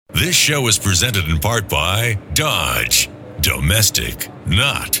This show is presented in part by Dodge. Domestic,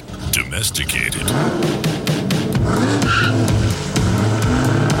 not domesticated.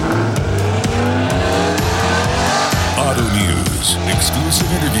 Auto news,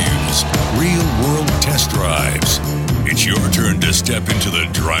 exclusive interviews, real-world test drives. It's your turn to step into the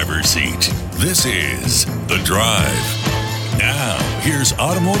driver's seat. This is The Drive. Now, here's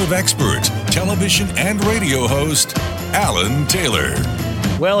automotive expert, television and radio host, Alan Taylor.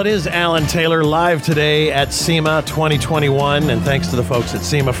 Well, it is Alan Taylor live today at SEMA 2021, and thanks to the folks at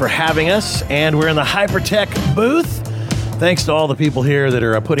SEMA for having us. And we're in the Hypertech booth. Thanks to all the people here that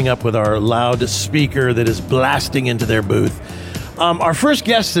are putting up with our loud speaker that is blasting into their booth. Our first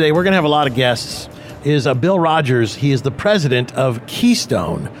guest today, we're going to have a lot of guests, is Bill Rogers. He is the president of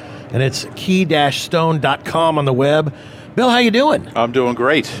Keystone, and it's key-stone.com on the web. Bill, how you doing? I'm doing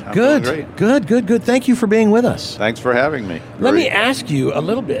great. Good. Thank you for being with us. Thanks for having me. Let me ask you a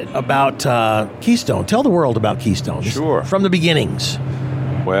little bit about Keystone. Tell the world about Keystone. Sure. From the beginnings.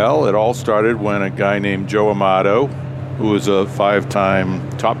 Well, it all started when a guy named Joe Amato, who was a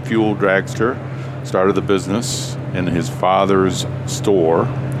 5-time top fuel dragster, started the business in his father's store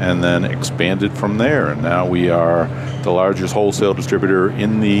and then expanded from there. And now we are the largest wholesale distributor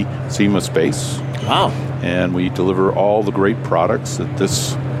in the SEMA space. Wow. And we deliver all the great products that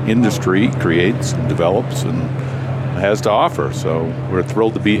this industry creates and develops and has to offer. So we're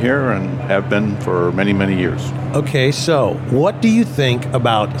thrilled to be here and have been for many, many years. Okay, so what do you think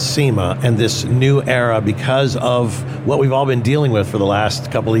about SEMA and this new era because of what we've all been dealing with for the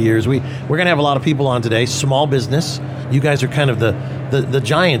last couple of years? We're going to have a lot of people on today, small business. You guys are kind of the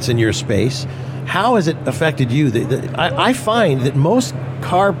giants in your space. How has it affected you? I find that most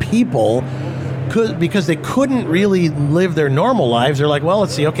car people, because they couldn't really live their normal lives, they're like, well,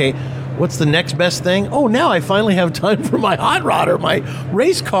 let's see, okay, what's the next best thing? Oh, now I finally have time for my hot rod or my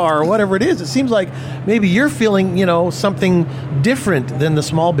race car or whatever it is. It seems like maybe you're feeling, something different than the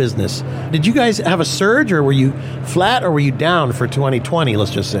small business. Did you guys have a surge, or were you flat, or were you down for 2020,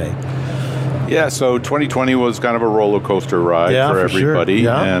 let's just say? Yeah, so 2020 was kind of a roller coaster ride for everybody.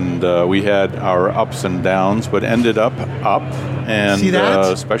 Sure. Yeah. And we had our ups and downs, but ended up. And See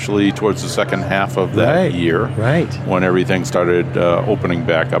that? especially towards the second half of that year, when everything started opening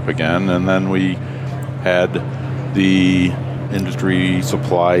back up again. And then we had the industry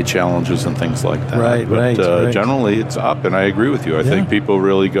supply challenges and things like that. But generally it's up, and I agree with you. I think people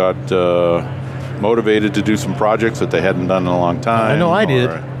really got motivated to do some projects that they hadn't done in a long time. I know I did.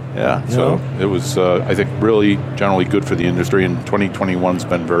 Yeah, so it was, I think, really generally good for the industry, and 2021's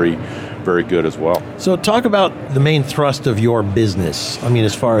been very, very good as well. So talk about the main thrust of your business. I mean,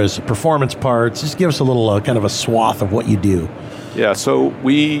 as far as performance parts, just give us a little kind of a swath of what you do. Yeah, so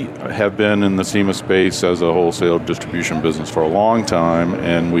we have been in the SEMA space as a wholesale distribution business for a long time,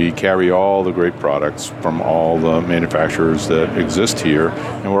 and we carry all the great products from all the manufacturers that exist here.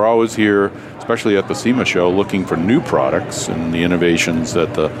 And we're always here, especially at the SEMA show, looking for new products and the innovations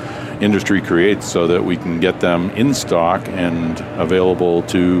that the industry creates so that we can get them in stock and available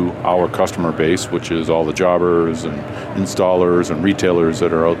to our customer base, which is all the jobbers and installers and retailers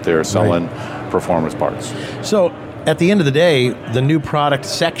that are out there selling performance parts. So at the end of the day, the new product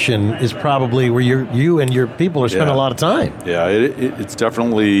section is probably where you and your people are spending a lot of time. Yeah, it's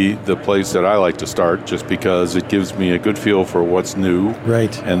definitely the place that I like to start, just because it gives me a good feel for what's new.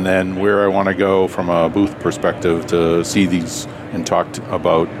 Right. And then where I want to go from a booth perspective to see these and talk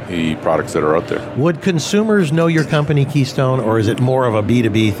about the products that are out there. Would consumers know your company, Keystone, or is it more of a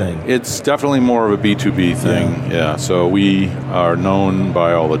B2B thing? It's definitely more of a B2B thing, yeah. So we are known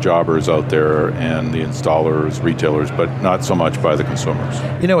by all the jobbers out there and the installers, retailers, but not so much by the consumers.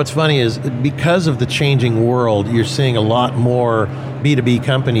 What's funny is because of the changing world, you're seeing a lot more B2B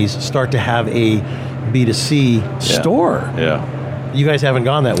companies start to have a B2C store. Yeah. You guys haven't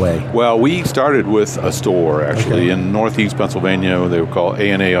gone that way. Well, we started with a store, actually, in Northeast Pennsylvania. They were called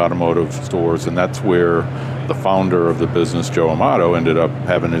A&A Automotive Stores, and that's where the founder of the business, Joe Amato, ended up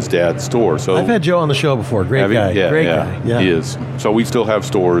having his dad's store. So I've had Joe on the show before. Great guy. Great guy. Yeah. He is. So we still have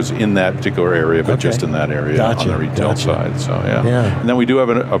stores in that particular area, but just in that area on the retail side. So, yeah. And then we do have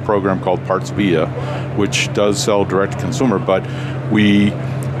a program called Parts Via, which does sell direct to consumer, but we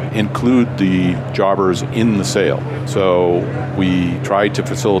include the jobbers in the sale. So we try to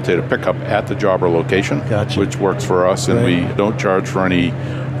facilitate a pickup at the jobber location, which works for us, and we don't charge for any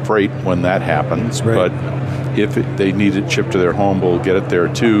freight when that happens. But if they need it shipped to their home, we'll get it there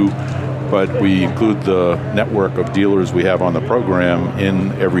too. But we include the network of dealers we have on the program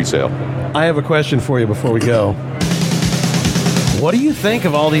in every sale. I have a question for you before we go. What do you think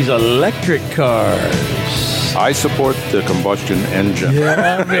of all these electric cars? I support the combustion engine.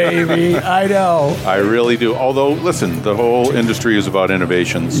 Yeah, baby. I know. I really do. Although, listen, the whole industry is about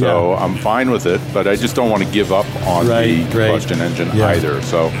innovation, so I'm fine with it, but I just don't want to give up on the combustion engine either.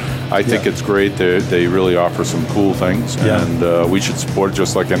 So I think it's great. They really offer some cool things, and we should support it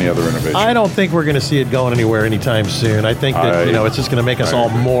just like any other innovation. I don't think we're going to see it going anywhere anytime soon. I think that it's just going to make us all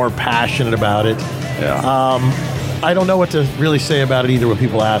more passionate about it. Yeah. I don't know what to really say about it either when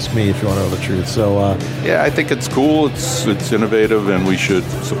people ask me, if you want to know the truth. So I think it's cool. It's innovative, and we should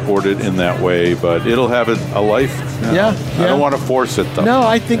support it in that way. But it'll have a life. I don't want to force it, though. No,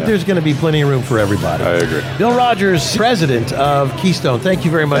 I think there's going to be plenty of room for everybody. I agree. Bill Rogers, president of Keystone. Thank you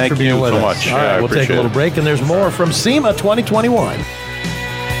very much for being with us. Thank you so much. All right, we'll take a little break, and there's more from SEMA 2021.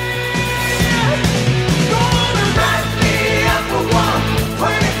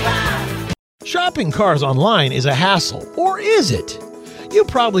 Shopping cars online is a hassle, or is it? You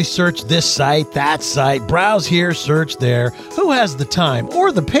probably search this site, that site, browse here, search there. Who has the time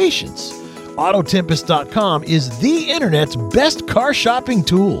or the patience? Autotempest.com is the internet's best car shopping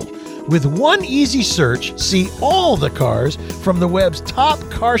tool. With one easy search, see all the cars from the web's top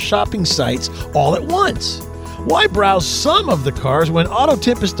car shopping sites all at once. Why browse some of the cars when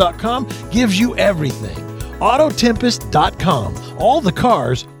Autotempest.com gives you everything? Autotempest.com. All the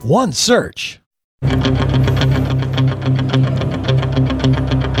cars, one search.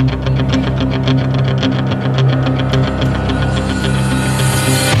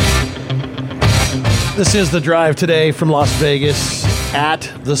 This is The Drive today from Las Vegas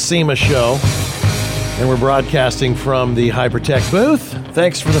at the SEMA show. And we're broadcasting from the Hypertech booth.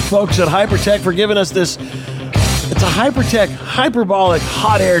 Thanks for the folks at Hypertech for giving us this. It's a Hypertech hyperbolic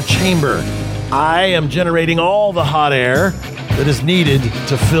hot air chamber. I am generating all the hot air that is needed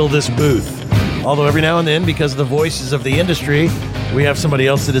to fill this booth. Although every now and then, because of the voices of the industry, we have somebody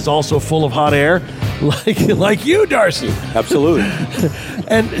else that is also full of hot air, like you, Darcy. Absolutely.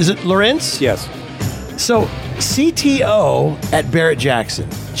 And is it Lawrence? Yes. So, CTO at Barrett Jackson,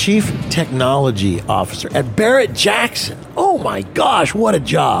 Chief Technology Officer at Barrett Jackson. Oh my gosh, what a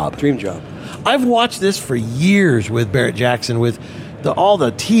job. Dream job. I've watched this for years with Barrett Jackson, with all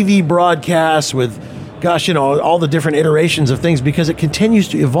the TV broadcasts, with all the different iterations of things, because it continues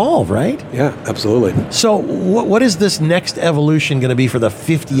to evolve, right? Yeah, absolutely. So what is this next evolution going to be for the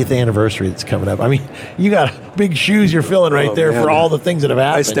 50th anniversary that's coming up? I mean, you got big shoes you're filling right there for all the things that have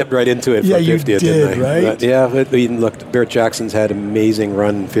happened. I stepped right into it for 50th, you did, didn't I? Right? But, look, Barrett Jackson's had an amazing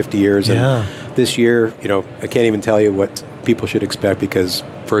run, 50 years. And this year, I can't even tell you what people should expect, because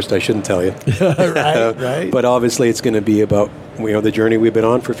first I shouldn't tell you. right. But obviously it's going to be about the journey we've been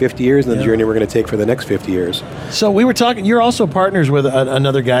on for 50 years and the journey we're going to take for the next 50 years. So we were talking, you're also partners with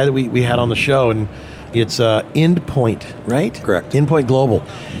another guy that we had on the show, and it's Endpoint, right? Correct. Endpoint Global.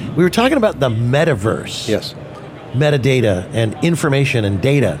 We were talking about the metaverse. Yes. Metadata and information and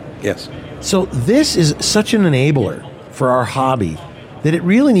data. Yes. So this is such an enabler for our hobby that it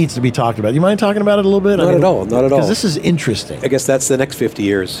really needs to be talked about. You mind talking about it a little bit? Not at all. Because this is interesting. I guess that's the next 50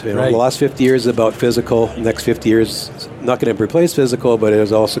 years. Right. The last 50 years is about physical. The next 50 years is not going to replace physical, but it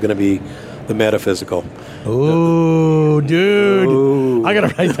is also going to be the metaphysical. Oh, dude. Ooh. I got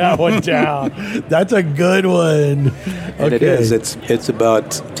to write that one down. That's a good one. And it is. It's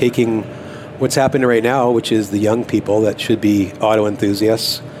about taking what's happening right now, which is the young people that should be auto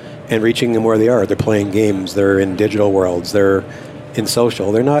enthusiasts, and reaching them where they are. They're playing games. They're in digital worlds. They're in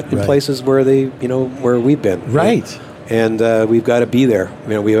social. They're not in places where where we've been. Right. And we've got to be there.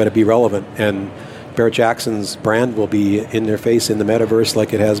 We've got to be relevant. And Barrett Jackson's brand will be in their face in the metaverse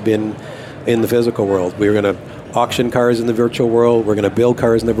like it has been in the physical world. We're going to auction cars in the virtual world. We're going to build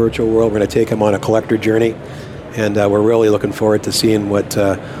cars in the virtual world. We're going to take them on a collector journey. And we're really looking forward to seeing what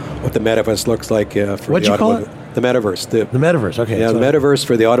the metaverse looks like for What'd the you call it? The metaverse. The metaverse, okay. Yeah, the metaverse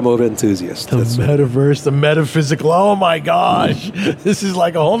for the automotive enthusiast. The metaverse, the metaphysical. Oh my gosh. This is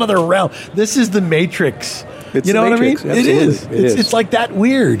like a whole other realm. This is the Matrix. It's what Matrix. I mean? Absolutely. It is. It's like that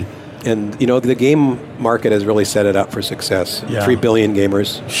weird. And, the game market has really set it up for success. Yeah. 3 billion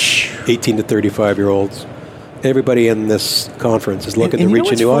gamers, 18 to 35-year-olds. Everybody in this conference is looking to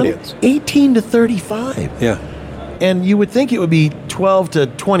reach a new audience. 18 to 35. Yeah. And you would think it would be 12 to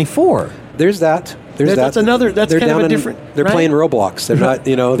 24. There's that. That's another. That's kind of a different. They're playing Roblox. They're not.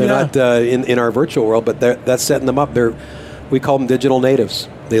 They're not in our virtual world, but that's setting them up. We call them digital natives.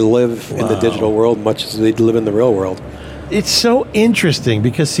 They live in the digital world much as they live in the real world. It's so interesting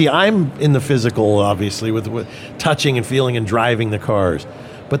because, see, I'm in the physical, obviously, with touching and feeling and driving the cars.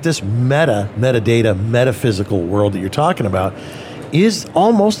 But this metadata, metaphysical world that you're talking about is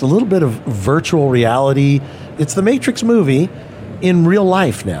almost a little bit of virtual reality. It's the Matrix movie, in real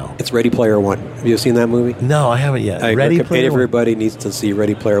life now. It's Ready Player One. Have you seen that movie? No, I haven't yet. Everybody needs to see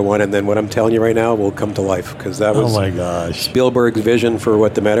Ready Player One, and then what I'm telling you right now will come to life, because that was my gosh, Spielberg's vision for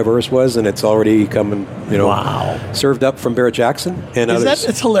what the metaverse was, and it's already coming, served up from Barrett Jackson and others.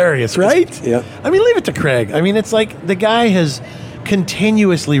 It's hilarious, right? Yeah. I mean, leave it to Craig. I mean, it's like the guy has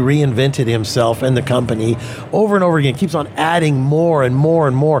continuously reinvented himself and the company over and over again, keeps on adding more and more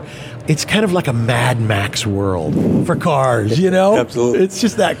and more. It's kind of like a Mad Max world for cars, Absolutely. It's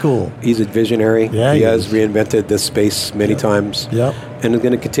just that cool. He's a visionary. Yeah, he has reinvented this space many times. Yep. And is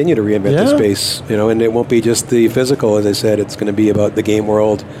going to continue to reinvent the space, and it won't be just the physical, as I said. It's going to be about the game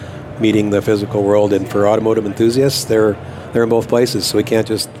world meeting the physical world. And for automotive enthusiasts, they're in both places, so we can't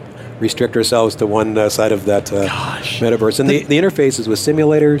just restrict ourselves to one side of that metaverse. And the interfaces with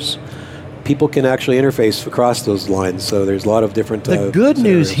simulators, people can actually interface across those lines. So there's a lot of different The good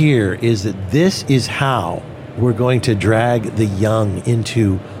news here is that this is how we're going to drag the young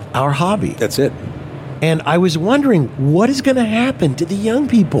into our hobby. That's it. And I was wondering, what is going to happen to the young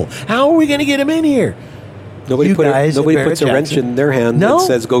people? How are we going to get them in here? Nobody puts a wrench in their hand that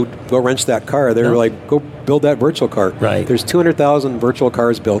says, go wrench that car. They're like, go build that virtual car. Right. There's 200,000 virtual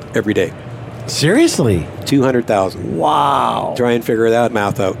cars built every day. Seriously? 200,000. Wow. Try and figure that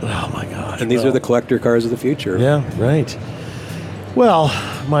math out. Oh, my gosh. And these are the collector cars of the future. Yeah, right. Well,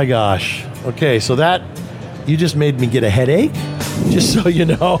 my gosh. Okay, so you just made me get a headache, just so you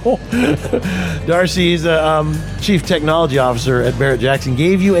know. Darcy is the Chief Technology Officer at Barrett Jackson,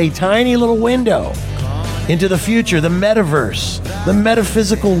 gave you a tiny little window into the future, the metaverse, the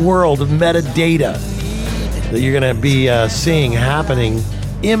metaphysical world of metadata that you're going to be seeing happening,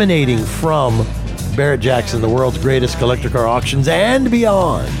 emanating from Barrett Jackson, the world's greatest collector car auctions and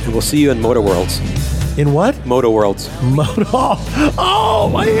beyond. And we'll see you in Moto Worlds. In what? Moto Worlds. Oh,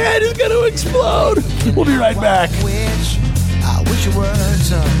 my head is going to explode. We'll be right back. I wish you were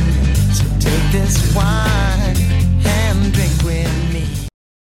so take this wine and drink with me.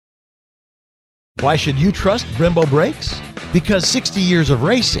 Why should you trust Brembo Brakes? Because 60 years of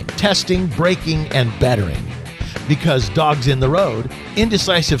racing, testing, braking, and bettering. Because dogs in the road,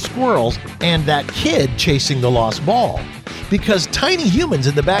 indecisive squirrels, and that kid chasing the lost ball. Because tiny humans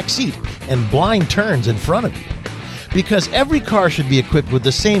in the back seat and blind turns in front of you. Because every car should be equipped with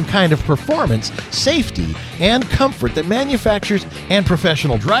the same kind of performance, safety, and comfort that manufacturers and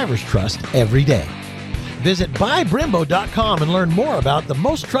professional drivers trust every day. Visit buybrembo.com and learn more about the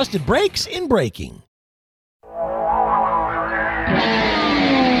most trusted brakes in braking.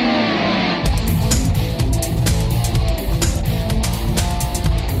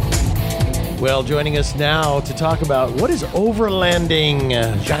 Well, joining us now to talk about what is overlanding,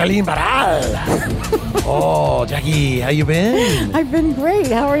 Jacqueline Barral. Oh, Jackie, how you been? I've been great.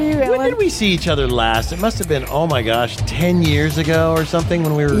 How are you, Alan? When did we see each other last? It must have been, 10 years ago or something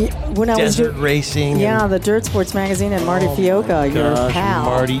when we were desert racing. Yeah, the Dirt Sports Magazine and Marty Fiocca, your pal.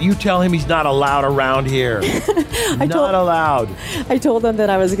 Marty, you tell him he's not allowed around here. Not allowed. I told him that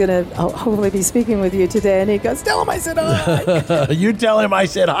I was going to hopefully be speaking with you today, and he goes, tell him I said hi. You tell him I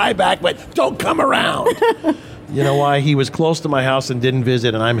said hi back, but don't come around. You know why? He was close to my house and didn't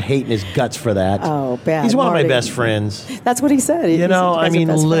visit, and I'm hating his guts for that. Oh, bad. He's one of my best friends. That's what he said.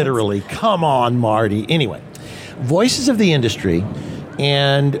 Literally. Come on, Marty. Anyway, voices of the industry,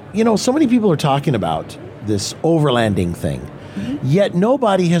 and, so many people are talking about this overlanding thing. Mm-hmm. Yet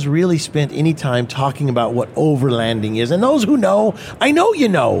nobody has really spent any time talking about what overlanding is. And those who know, I know you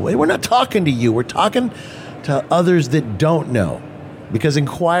know. We're not talking to you. We're talking to others that don't know. Because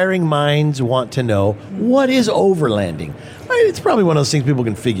inquiring minds want to know, what is overlanding? It's probably one of those things people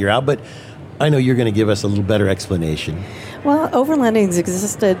can figure out, but I know you're going to give us a little better explanation. Well, overlanding's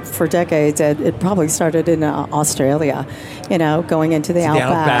existed for decades. It probably started in Australia, going into the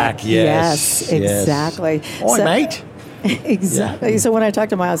outback. Yes, exactly. Oh, mate. Exactly. Yeah. So when I talk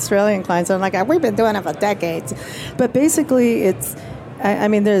to my Australian clients, I'm like, we've been doing it for decades. But basically,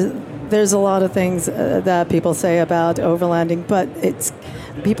 there's a lot of things that people say about overlanding, but it's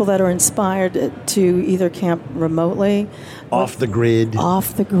people that are inspired to either camp remotely. Off the grid.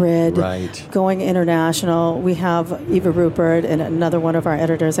 Right. Going international. We have Eva Rupert and another one of our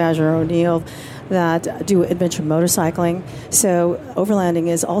editors, Azure O'Neill, that do adventure motorcycling. So overlanding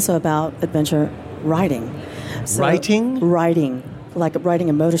is also about adventure riding. Riding. like riding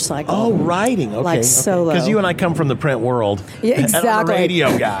a motorcycle. Oh, riding. Okay. Like solo. Because you and I come from the print world. Yeah, exactly. And I'm a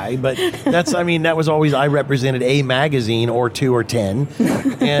radio guy, but that was always, I represented a magazine or 2 or 10.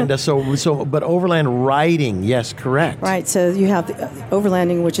 And but overland riding, yes, correct. Right. So you have the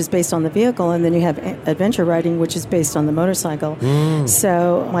overlanding, which is based on the vehicle, and then you have adventure riding, which is based on the motorcycle.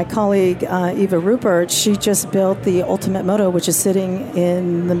 So my colleague, Eva Rupert, she just built the Ultimate Moto, which is sitting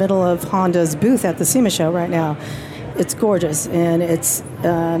in the middle of Honda's booth at the SEMA show right now. It's gorgeous, and it's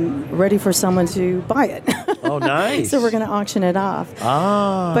ready for someone to buy it. Oh, nice. So we're going to auction it off.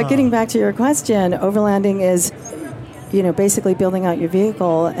 But getting back to your question, overlanding is, basically building out your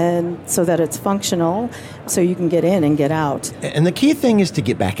vehicle and so that it's functional, so you can get in and get out. And the key thing is to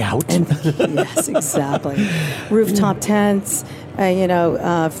get back out. Yes, exactly. Rooftop tents,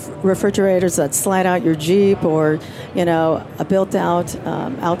 refrigerators that slide out your Jeep, or, a built-out,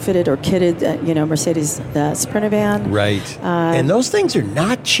 outfitted or kitted, Mercedes Sprinter van. Right. And those things are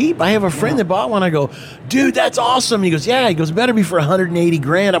not cheap. I have a friend that bought one. I go, dude, that's awesome. He goes, yeah. He goes, better be for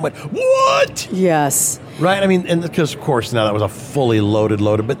 $180,000. I went, what? Yes. Right. I mean, and because, of course, now that was a fully loaded,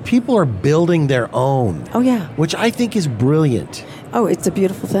 but people are building their own. Oh, yeah. Which I think is brilliant. Oh, it's a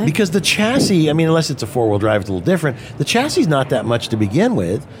beautiful thing. Because the chassis, unless it's a four-wheel drive, it's a little different. The chassis is not that much to begin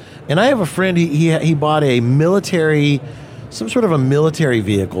with. And I have a friend, he bought a military, some sort of a military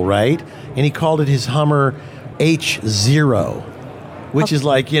vehicle, right? And he called it his Hummer H0, which is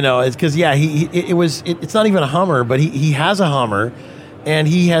like, it's because, it's not even a Hummer, but he has a Hummer. And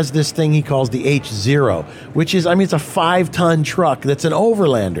he has this thing he calls the H0, which is, it's a 5-ton truck that's an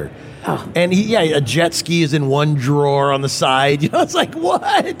overlander. Oh. And a jet ski is in one drawer on the side. It's like,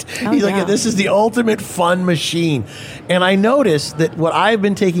 what? He's like, this is the ultimate fun machine. And I noticed that what I've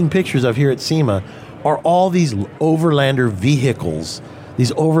been taking pictures of here at SEMA are all these overlander vehicles,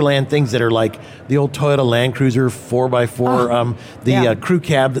 these overland things that are like the old Toyota Land Cruiser 4x4, crew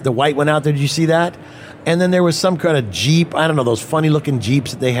cab, the white one out there. Did you see that? And then there was some kind of Jeep. I don't know, those funny-looking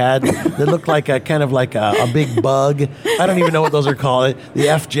Jeeps that they had that looked like a kind of like a big bug. I don't even know what those are called. The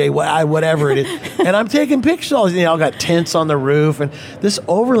FJ, whatever it is. And I'm taking pictures of all these. They all got tents on the roof. And this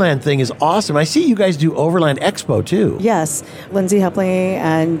overland thing is awesome. I see you guys do Overland Expo, too. Yes. Lindsay Hepley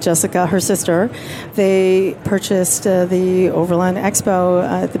and Jessica, her sister, they purchased the Overland Expo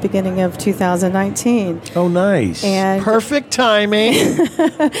at the beginning of 2019. Oh, nice. And perfect timing.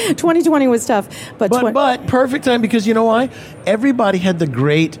 2020 was tough. But perfect time, because you know why? Everybody had the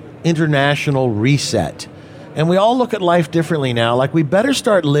great international reset. And we all look at life differently now. Like, we better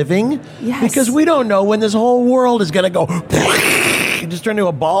start living. Yes. Because we don't know when this whole world is going to go just turn into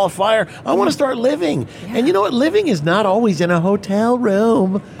a ball of fire. I want to start living. Yeah. And you know what? Living is not always in a hotel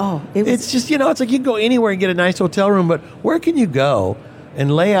room. Oh, it's just, it's like you can go anywhere and get a nice hotel room, but where can you go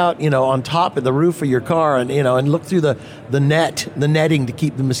and lay out, on top of the roof of your car and, and look through the netting to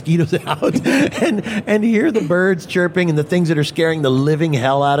keep the mosquitoes out and hear the birds chirping and the things that are scaring the living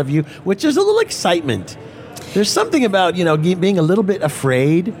hell out of you, which is a little excitement. There's something about, being a little bit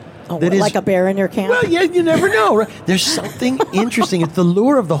afraid. Like a bear in your camp? Well, yeah, you never know. Right? There's something interesting. It's the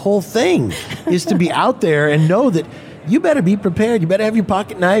lure of the whole thing is to be out there and know that you better be prepared. You better have your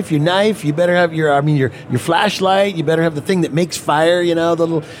pocket knife, your knife. You better have your flashlight. You better have the thing that makes fire, the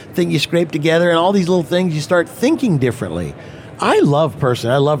little thing you scrape together, and all these little things. You start thinking differently. I love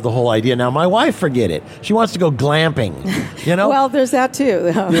the whole idea. Now, my wife, forget it. She wants to go glamping, Well, there's that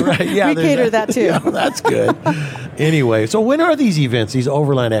too. Right, yeah, we cater that too. Yeah, that's good. Anyway, so when are these events, these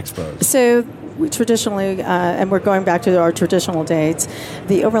Overland Expos? So we traditionally, and we're going back to our traditional dates,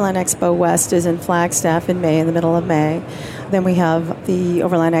 the Overland Expo West is in Flagstaff in May, in the middle of May. Then we have the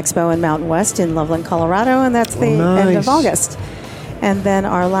Overland Expo in Mountain West in Loveland, Colorado, and that's the end of August. And then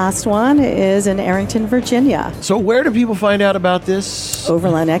our last one is in Arrington, Virginia. So where do people find out about this?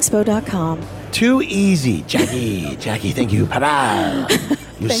 Overlandexpo.com. Too easy. Jackie, thank you. Bye-bye.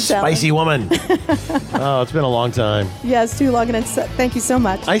 You Thanks, spicy Alan. woman. Oh, it's been a long time. Yeah, it's too long, and thank you so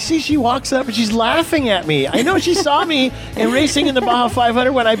much. I see she walks up and she's laughing at me. I know she saw me in racing in the Baja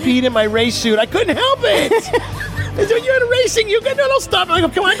 500 when I peed in my race suit. I couldn't help it. I said, you're in racing. You got no stop. I go,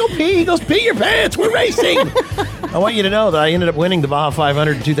 come on, go pee. He goes, pee your pants. We're racing. I want you to know that I ended up winning the Baja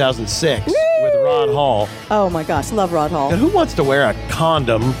 500 in 2006 with Rod Hall. Oh, my gosh. Love Rod Hall. And who wants to wear a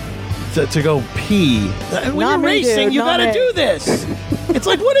condom to go pee? When Not you're me, racing, dude. you Not got to me. do this. It's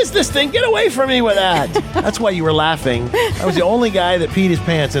like, what is this thing? Get away from me with that. That's why you were laughing. I was the only guy that peed his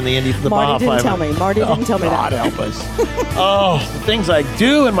pants in the Baja 500. Marty didn't tell me God that. help us. Oh, the things I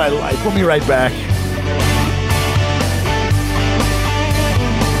do in my life. We'll be right back.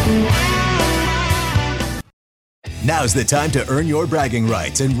 Now's the time to earn your bragging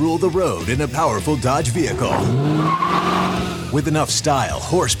rights and rule the road in a powerful Dodge vehicle. with enough style,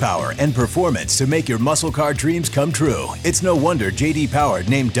 horsepower, and performance to make your muscle car dreams come true. It's no wonder J.D. Power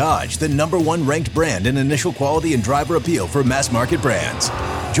named Dodge the #1 ranked brand in initial quality and driver appeal for mass market brands.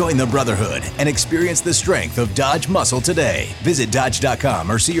 Join the Brotherhood and experience the strength of Dodge muscle today. Visit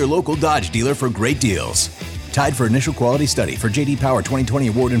Dodge.com or see your local Dodge dealer for great deals. Tied for initial quality study. For J.D. Power 2020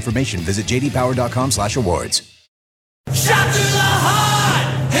 award information, visit jdpower.com/awards. Shot to the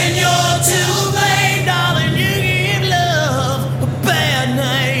heart, and you're too late, darling. You give love a bad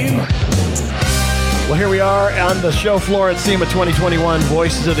name. Well, here we are on the show floor at SEMA 2021,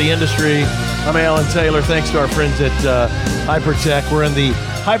 Voices of the Industry. I'm Alan Taylor. Thanks to our friends at Hypertech. We're in the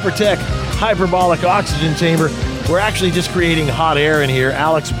Hypertech Hyperbolic Oxygen Chamber. We're actually just creating hot air in here.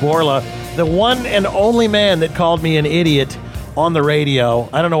 Alex Borla, the one and only man that called me an idiot on the radio.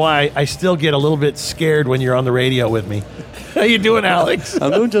 I don't know why I still get a little bit scared when you're on the radio with me. How you doing, Alex?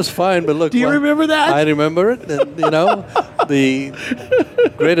 I'm doing just fine, but look. Do you remember that? I remember it, and the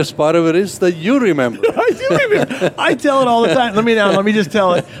greatest part of it is that you remember it. I do remember. I tell it all the time. Let me just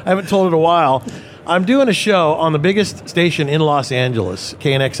tell it. I haven't told it in a while. I'm doing a show on the biggest station in Los Angeles,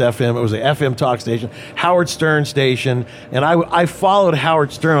 KNX FM. It was an FM talk station, Howard Stern station, and I followed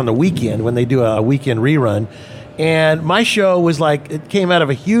Howard Stern on the weekend when they do a weekend rerun. And my show was like, it came out of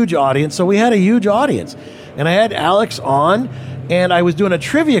a huge audience, so we had a huge audience. And I had Alex on, and I was doing a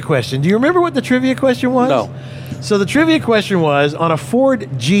trivia question. Do you remember what the trivia question was? No. So the trivia question was, on a Ford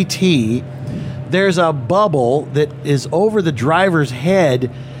GT, there's a bubble that is over the driver's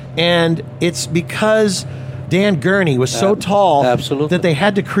head, and it's because Dan Gurney was so tall that they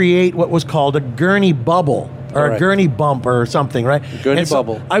had to create what was called a Gurney bubble, or a Gurney bump or something, right? Gurney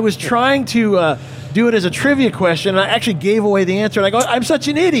bubble. I was trying to do it as a trivia question, and I actually gave away the answer, and I go, I'm such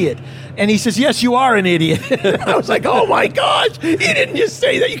an idiot. And he says, yes, you are an idiot. I was like, oh my gosh, he didn't just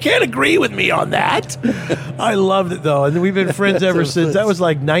say that. You can't agree with me on that. I loved it, though, and we've been friends ever since. That was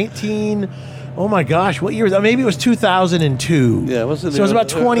like oh my gosh, what year was that? Maybe it was 2002. Yeah, it was about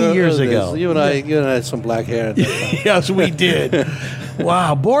 20 years ago. You and I had some black hair. Yes, we did.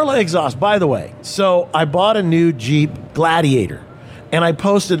 Wow, Borla exhaust. By the way, so I bought a new Jeep Gladiator, and I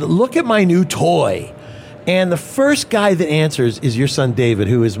posted, look at my new toy. And the first guy that answers is your son David,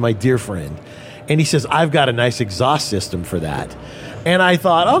 who is my dear friend. And he says, I've got a nice exhaust system for that. And I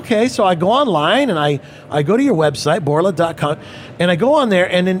thought, okay, so I go online and I go to your website, borla.com, and I go on there,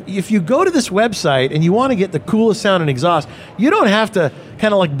 and then if you go to this website and you want to get the coolest sound and exhaust, you don't have to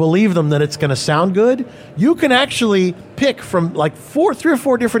kind of like believe them that it's going to sound good. You can actually pick from like 3 or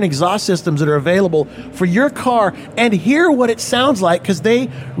 4 different exhaust systems that are available for your car and hear what it sounds like, because they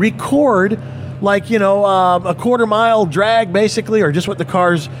record like, a quarter-mile drag, basically, or just what the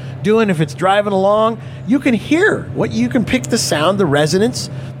car's doing if it's driving along. You can hear you can pick the sound, the resonance,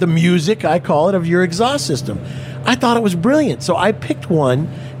 the music, I call it, of your exhaust system. I thought it was brilliant. So I picked one,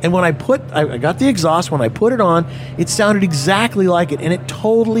 and when I got the exhaust, when I put it on, it sounded exactly like it, and it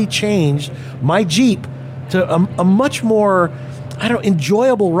totally changed my Jeep to a much more,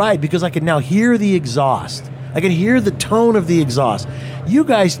 enjoyable ride, because I could now hear the exhaust. I can hear the tone of the exhaust. You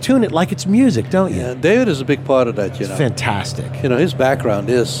guys tune it like it's music, don't you? Yeah, David is a big part of that, It's fantastic. His background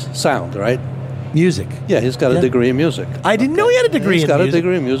is sound, right? Music. Yeah, he's got a degree in music. I didn't know he had a degree in music. He's got a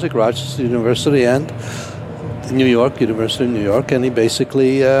degree in music, Rochester University and University of New York, and he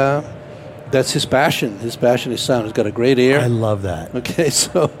basically, that's his passion. His passion is sound. He's got a great ear. I love that. Okay,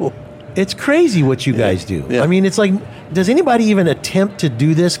 so... It's crazy what you guys do. Yeah. I mean, it's like, does anybody even attempt to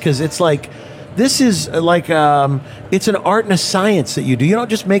do this? Because it's like... This is like, it's an art and a science that you do. You don't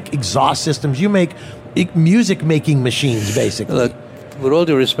just make exhaust systems. You make music-making machines, basically. Look, with all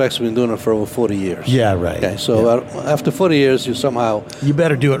due respect, we've been doing it for over 40 years. Yeah, right. Okay, so after 40 years, you somehow... You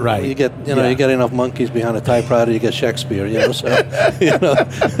better do it right. You get, you get enough monkeys behind a typewriter, you get Shakespeare, so,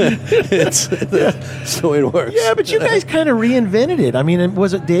 it's the way it works. Yeah, but you guys kind of reinvented it. I mean,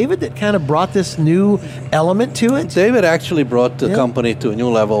 was it David that kind of brought this new element to it? David actually brought the company to a new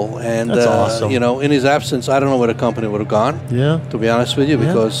level, and that's awesome. In his absence, I don't know where the company would have gone. Yeah. To be honest with you,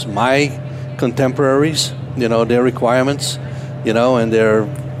 because my contemporaries, their requirements, and their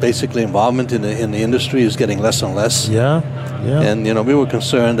basically involvement in the industry is getting less and less. Yeah. And we were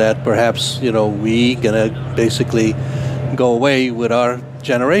concerned that perhaps we gonna basically go away with our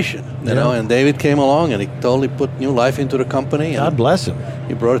generation. You know, and David came along and he totally put new life into the company. God bless him.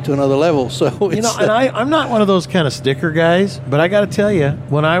 He brought it to another level. So and I'm not one of those kind of sticker guys, but I got to tell you,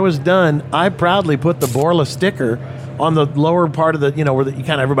 when I was done, I proudly put the Borla sticker on the lower part of the,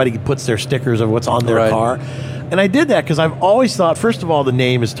 where everybody puts their stickers of what's on their car. And I did that because I've always thought, first of all, the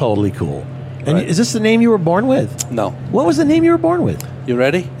name is totally cool. And is this the name you were born with? No. What was the name you were born with? You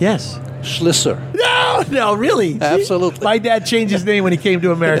ready? Yes. Schlisser. No, No, really. Absolutely. My dad changed his name when he came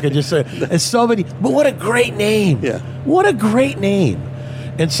to America. Just so, it's so many. But what a great name. Yeah. What a great name.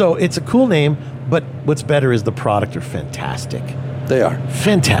 And so it's a cool name, but what's better is the product are fantastic. They are.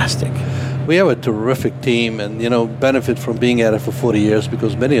 Fantastic. We have a terrific team and, benefit from being at it for 40 years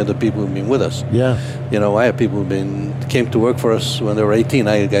because many of the people have been with us. Yeah. I have people who came to work for us when they were 18.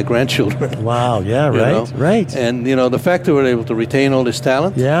 I got grandchildren. Wow. Yeah, right. Right. And, the fact that we're able to retain all this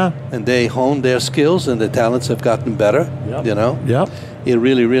talent. Yeah. And they honed their skills and their talents have gotten better. Yep. Yep. It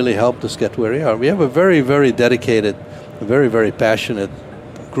really, really helped us get where we are. We have a very, very dedicated, very, very passionate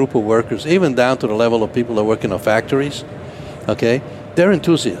group of workers, even down to the level of people that work in our factories. Okay? They're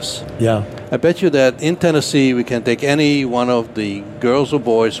enthusiasts. Yeah. I bet you that in Tennessee, we can take any one of the girls or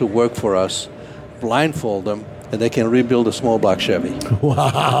boys who work for us, blindfold them, and they can rebuild a small block Chevy.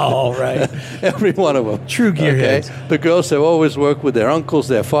 Wow, right. Every one of them. True gearheads. Okay? The girls have always worked with their uncles,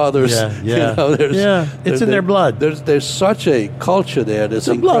 their fathers. Yeah. It's in their blood. There's such a culture there. It's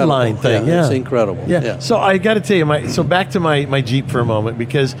a bloodline thing. Yeah. It's incredible. Yeah. So I got to tell you, back to my Jeep for a moment,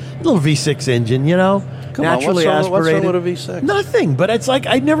 because little V6 engine, Come naturally on, aspirated. What's wrong with a V6? Nothing, but it's like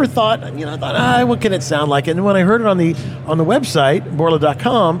I never thought. What can it sound like? And when I heard it on the website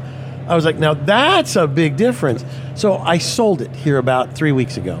Borla.com, I was like, now that's a big difference. So I sold it here about 3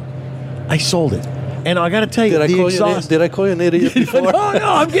 weeks ago. I sold it. And I got to tell you, the exhaust. Did I call you an idiot before? No,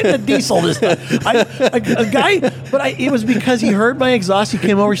 I'm getting a diesel this time. It was because he heard my exhaust. He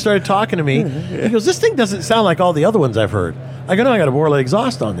came over, he started talking to me. He goes, this thing doesn't sound like all the other ones I've heard. I go, no, I got a Borla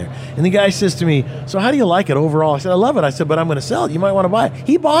exhaust on there. And the guy says to me, so how do you like it overall? I said, I love it. I said, but I'm going to sell it. You might want to buy it.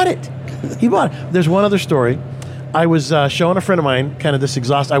 He bought it. There's one other story. I was showing a friend of mine kind of this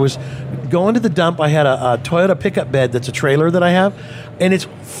exhaust. I was going to the dump. I had a Toyota pickup bed that's a trailer that I have, and it's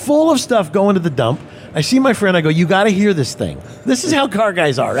full of stuff going to the dump. I see my friend. I go, you got to hear this thing. This is how car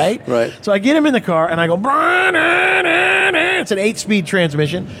guys are, right? Right. So I get him in the car, and I go, it's an 8-speed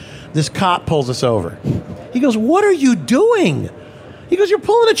transmission. This cop pulls us over. He goes, what are you doing? He goes, you're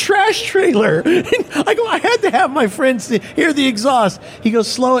pulling a trash trailer. I go, I had to have my friends hear the exhaust. He goes,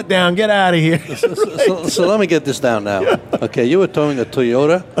 slow it down, get out of here. So let me get this down now. Yeah. Okay, you were towing a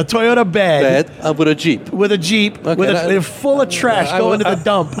Toyota. A Toyota bed. With a Jeep. With a Jeep, okay, full of trash going to the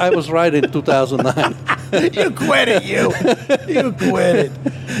dump. I was right in 2009. You quit it, you. You quit it.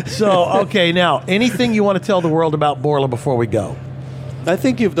 So, okay, now, anything you want to tell the world about Borla before we go? I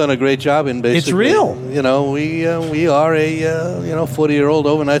think you've done a great job in basically. It's real. We are a 40-year-old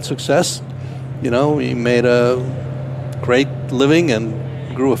overnight success. We made a great living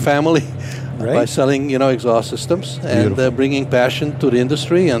and grew a family by selling exhaust systems and bringing passion to the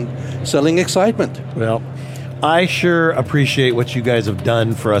industry and selling excitement. Well, I sure appreciate what you guys have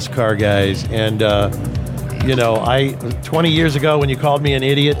done for us car guys, and 20 years ago when you called me an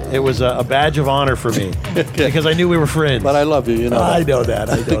idiot, it was a badge of honor for me because I knew we were friends. But I love you, I know that.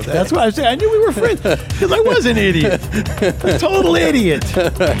 That's why I say I knew we were friends because I was an idiot, a total idiot.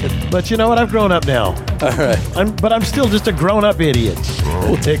 But you know what? I've grown up now. All right. I'm still just a grown-up idiot.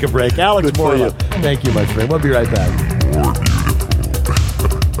 We'll take a break. Alex Borla. Thank you, my friend. We'll be right back.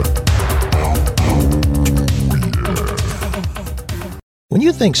 When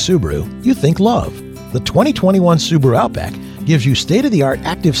you think Subaru, you think love. The 2021 Subaru Outback gives you state-of-the-art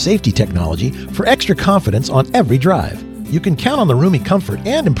active safety technology for extra confidence on every drive. You can count on the roomy comfort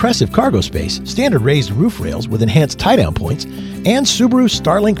and impressive cargo space, standard raised roof rails with enhanced tie-down points, and Subaru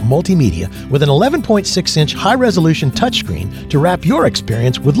Starlink Multimedia with an 11.6-inch high-resolution touchscreen to wrap your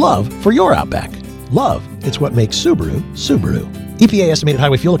experience with love for your Outback. Love, it's what makes Subaru, Subaru. EPA estimated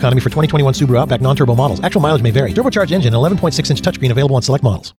highway fuel economy for 2021 Subaru Outback non-turbo models. Actual mileage may vary. Turbocharged engine, 11.6-inch touchscreen available on select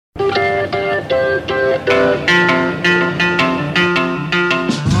models.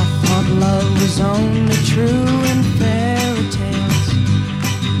 Only true in fairy tales,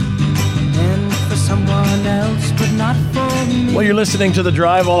 and for someone else, but not for me. Well, you're listening to The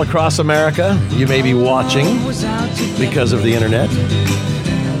Drive all across America. You may be watching because of the internet,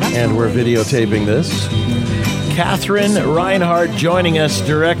 and we're videotaping this. Catherine Reinhardt joining us,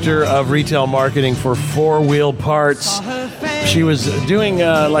 Director of Retail Marketing for Four Wheel Parts. She was doing,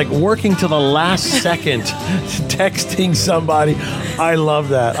 working to the last second, texting somebody. I love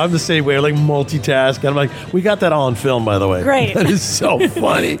that. I'm the same way, multitask. I'm like, we got that all on film, by the way. Great. That is so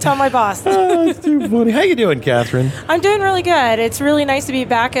funny. Tell my boss. Oh, it's too funny. How you doing, Catherine? I'm doing really good. It's really nice to be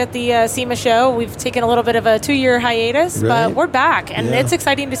back at the SEMA show. We've taken a little bit of a 2-year hiatus, but we're back, and it's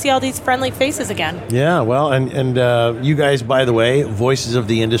exciting to see all these friendly faces again. Yeah, well, and you guys, by the way, voices of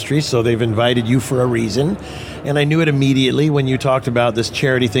the industry, so they've invited you for a reason. And I knew it immediately when you talked about this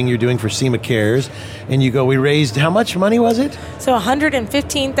charity thing you're doing for SEMA Cares, and you go, we raised, how much money was it? So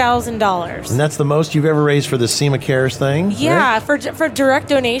 $115,000. And that's the most you've ever raised for the SEMA Cares thing? Yeah, right? for direct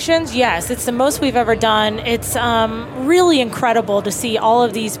donations, yes. It's the most we've ever done. It's really incredible to see all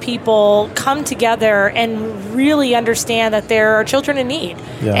of these people come together and really understand that there are children in need,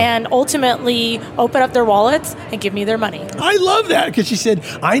 and ultimately open up their wallets and give me their money. I love that, because she said,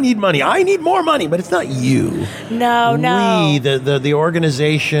 I need money. I need more money, but it's not you. No. We, the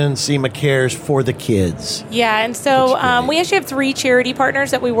organization, SEMA Cares for the kids. Yeah, and so we actually have 3 charity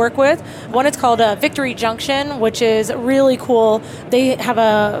partners that we work with. One is called Victory Junction, which is really cool. They have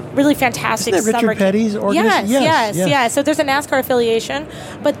a really fantastic Isn't that summer Richard Petty's organization? Yes. So there's a NASCAR affiliation,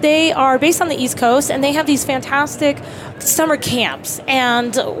 but they are based on the East Coast, and they have these fantastic summer camps.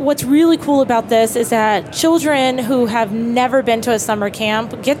 And what's really cool about this is that children who have never been to a summer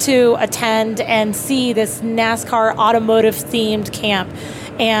camp get to attend and see this NASCAR automotive themed camp.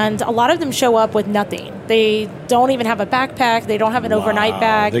 And a lot of them show up with nothing. They don't even have a backpack. They don't have an overnight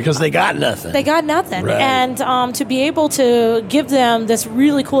bag. Because they got nothing. They got nothing. Right. And to be able to give them this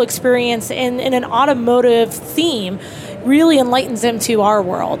really cool experience in an automotive theme really enlightens them to our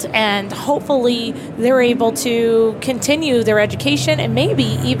world. And hopefully they're able to continue their education and maybe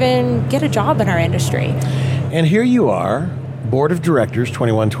even get a job in our industry. And here you are, Board of Directors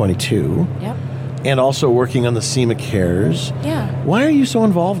 2122. Yep. And also working on the SEMA Cares. Yeah. Why are you so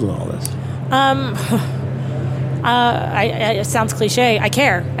involved in all this? It sounds cliche. I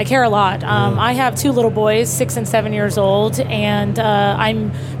care a lot. I have 2 little boys, 6 and 7 years old, and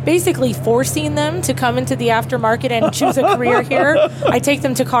I'm basically forcing them to come into the aftermarket and choose a career here. I take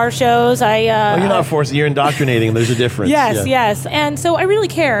them to car shows. You're not forcing, you're indoctrinating. There's a difference. Yes. And so I really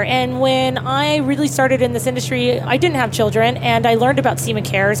care. And when I really started in this industry, I didn't have children, and I learned about SEMA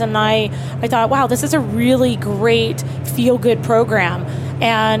Cares, and I thought, wow, this is a really great feel-good program.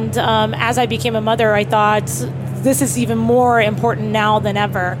 And as I became a mother, I thought, this is even more important now than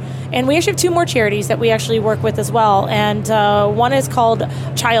ever. And we actually have 2 more charities that we actually work with as well. And one is called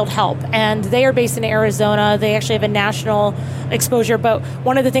Child Help, and they are based in Arizona. They actually have a national exposure. But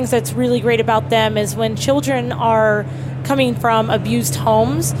one of the things that's really great about them is when children are coming from abused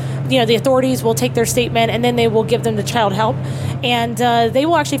homes, the authorities will take their statement and then they will give them the child help, and they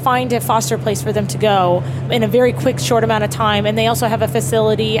will actually find a foster place for them to go in a very quick, short amount of time. And they also have a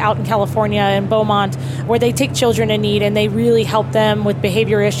facility out in California in Beaumont where they take children in need and they really help them with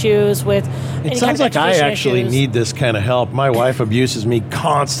behavior issues, with It sounds like I actually need this kind of help. My wife abuses me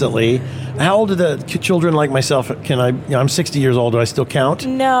constantly. How old are the children like myself? I'm 60 years old. Do I still count?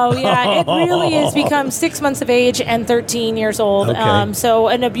 No, it really is become 6 months of age and 13 years old. Okay. So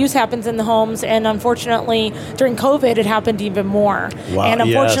an abuse happens in the homes, and unfortunately, during COVID, it happened even more. Wow, and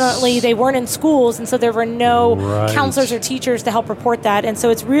unfortunately, they weren't in schools, and so there were no counselors or teachers to help report that. And so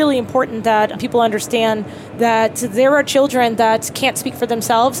it's really important that people understand that there are children that can't speak for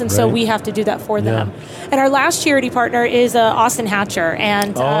themselves, and so we have to do that for them. And our last charity partner is Austin Hatcher.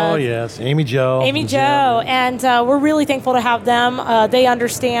 And yes. Amy Jo. And we're really thankful to have them. They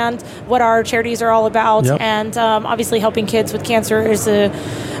understand what our charities are all about. Yep. And obviously helping kids with cancer is a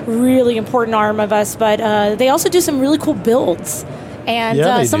really important arm of us. But they also do some really cool builds.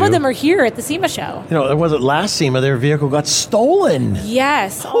 And some of them are here at the SEMA show. Was it last SEMA? Their vehicle got stolen.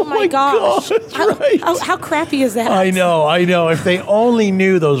 Yes. Oh my gosh. How crappy is that? I know. If they only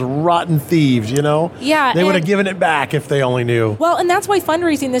knew, those rotten thieves, Yeah. They would have given it back if they only knew. Well, and that's why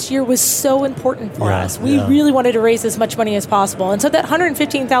fundraising this year was so important for us. We really wanted to raise as much money as possible. And so that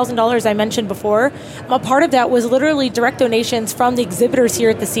 $115,000 I mentioned before, a part of that was literally direct donations from the exhibitors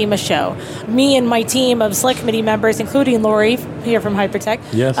here at the SEMA show. Me and my team of select committee members, including Lori here from Hypertech.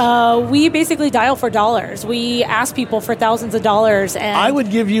 Yes. We basically dial for dollars. We ask people for thousands of dollars. And I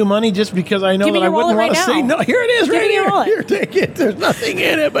would give you money just because I know that I wouldn't want to say no. Here it is, right here. Here, take it. There's nothing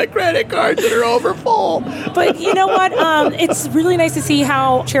in it but credit cards that are over full. But you know what? It's really nice to see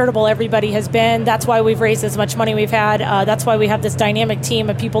how charitable everybody has been. That's why we've raised as much money we've had. That's why we have this dynamic team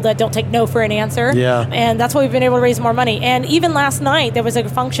of people that don't take no for an answer. Yeah. And that's why we've been able to raise more money. And even last night, there was a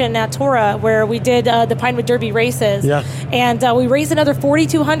function at Torah where we did the Pinewood Derby races. Yeah. And we raised another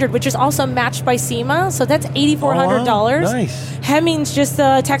 $4,200, which is also matched by SEMA. So that's $8,400. Nice. Hemmings just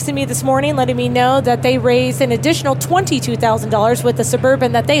texted me this morning letting me know that they raised an additional $22,000 with the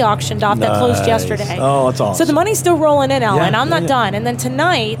Suburban that they auctioned off that closed yesterday. Oh, that's awesome. So the money's still rolling in, Alan. I'm not done. And then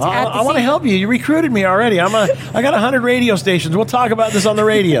tonight I want to help you. You recruited me already. I got 100 radio stations. We'll talk about this on the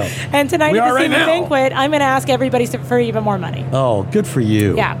radio. And tonight at the SEMA banquet, I'm going to ask everybody for even more money. Oh, good for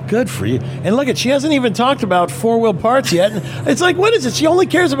you. Yeah. Good for you. And look, she hasn't even talked about four-wheel parts yet. It's like like, what is it? She only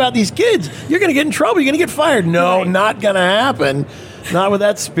cares about these kids. You're going to get in trouble. You're going to get fired. No, not going to happen. Not with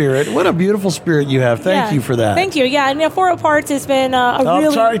that spirit. What a beautiful spirit you have. Thank you for that. Thank you. Yeah, and 4 Parts has been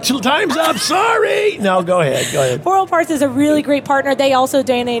really... sorry. Time's up. Sorry. No, go ahead. 4 Parts is a really great partner. They also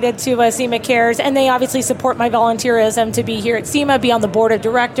donated to SEMA Cares, and they obviously support my volunteerism to be here at SEMA, be on the board of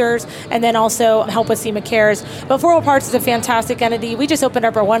directors, and then also help with SEMA Cares. But 4 Parts is a fantastic entity. We just opened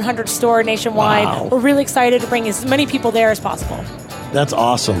up our 100th store nationwide. Wow. We're really excited to bring as many people there as possible. That's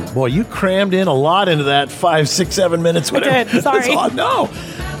awesome. Boy, you crammed in a lot into that 5, 6, 7 minutes. Whatever. I did. Sorry. No.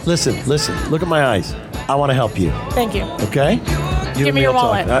 Listen. Look at my eyes. I want to help you. Thank you. Okay? Give me your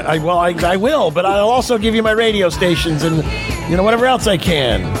wallet. I will, but I'll also give you my radio stations and, whatever else I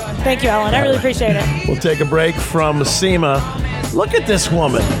can. Thank you, Alan. I really appreciate it. We'll take a break from SEMA. Look at this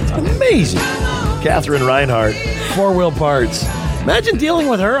woman. It's amazing. Catherine Reinhardt, 4 Wheel Parts. Imagine dealing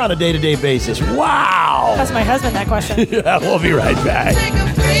with her on a day-to-day basis. Wow. That's my husband, that question. Yeah, we'll be right back.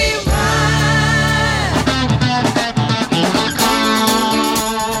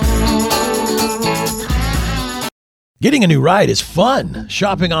 Getting a new ride is fun.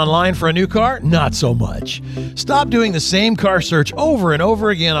 Shopping online for a new car, not so much. Stop doing the same car search over and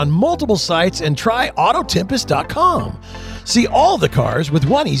over again on multiple sites and try Autotempest.com. See all the cars with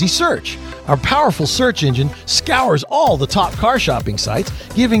one easy search. Our powerful search engine scours all the top car shopping sites,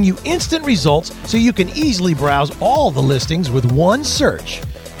 giving you instant results so you can easily browse all the listings with one search.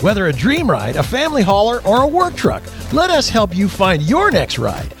 Whether a dream ride, a family hauler, or a work truck, let us help you find your next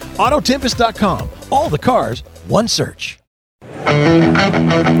ride. Autotempest.com. All the cars, one search.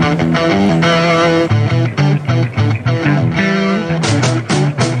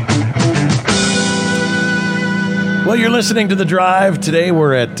 Well, you're listening to The Drive. Today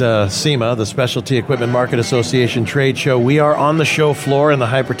we're at SEMA, the Specialty Equipment Market Association trade show. We are on the show floor in the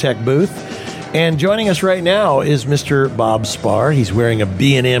Hypertech booth. And joining us right now is Mr. Bob Spar. He's wearing a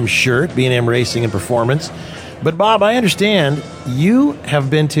B&M shirt, B&M Racing and Performance. But Bob, I understand you have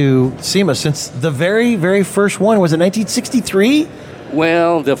been to SEMA since the very, very first one. Was it 1963?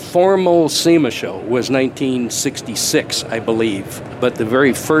 Well, the formal SEMA show was 1966, I believe. But the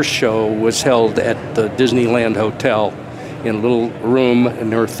very first show was held at the Disneyland Hotel in a little room,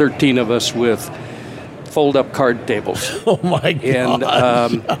 and there were 13 of us with fold-up card tables. Oh, my God.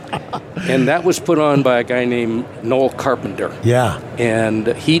 And that was put on by a guy named Noel Carpenter. Yeah. And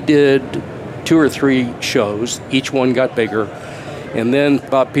he did 2 or 3 shows. Each one got bigger. And then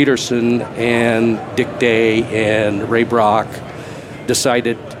Bob Peterson and Dick Day and Ray Brock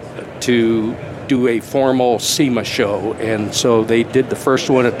decided to do a formal SEMA show, and so they did the first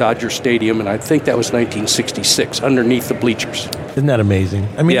one at Dodger Stadium, and I think that was 1966, underneath the bleachers. Isn't that amazing?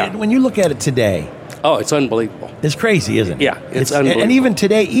 I mean, when you look at it today... Oh, it's unbelievable. It's crazy, isn't it? Yeah, it's unbelievable. And even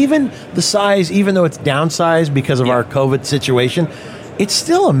today, even the size, even though it's downsized because of our COVID situation, it's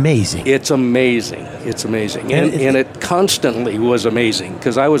still amazing. It's amazing. It's amazing. And it constantly was amazing,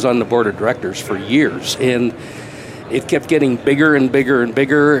 because I was on the board of directors for years, and it kept getting bigger and bigger and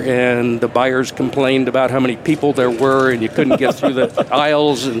bigger, and the buyers complained about how many people there were, and you couldn't get through the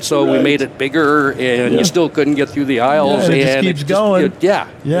aisles, and so we made it bigger, and you still couldn't get through the aisles. Yeah, and it just keeps going.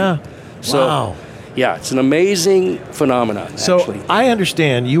 Yeah. So, wow. Yeah, it's an amazing phenomenon, so actually. I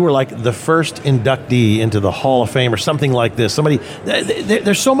understand you were like the first inductee into the Hall of Fame or something like this.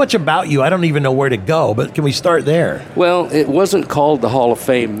 There's so much about you, I don't even know where to go, but can we start there? Well, it wasn't called the Hall of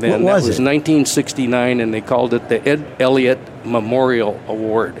Fame then. What was it? Was 1969, and they called it the Ed Elliott Memorial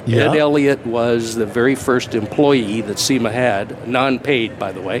Award. Yeah. Ed Elliott was the very first employee that SEMA had, non-paid,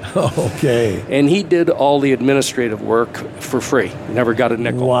 by the way. Okay. And he did all the administrative work for free. Never got a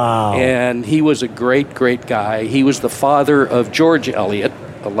nickel. Wow. And he was a great, great guy. He was the father of George Elliott.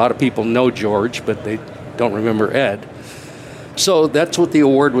 A lot of people know George, but they don't remember Ed. So that's what the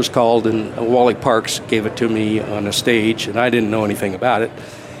award was called, and Wally Parks gave it to me on a stage, and I didn't know anything about it.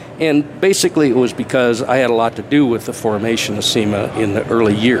 And basically it was because I had a lot to do with the formation of SEMA in the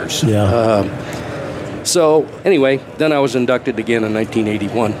early years. Yeah. So anyway, then I was inducted again in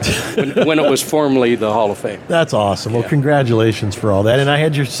 1981 when it was formally the Hall of Fame. That's awesome. Well, congratulations for all that. And I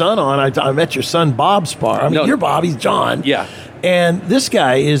had your son on. I met your son, Bob Spar. I mean, you're Bob, he's John. Yeah. And this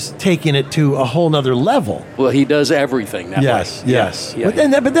guy is taking it to a whole nother level. Well, he does everything that way. Yes. Yeah.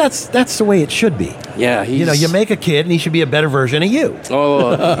 But that's the way it should be. Yeah. You make a kid, and he should be a better version of you.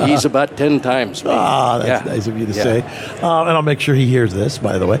 Oh, he's about 10 times me. That's nice of you to say. And I'll make sure he hears this,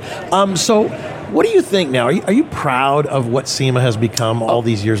 by the way. So What do you think now? Are you proud of what SEMA has become all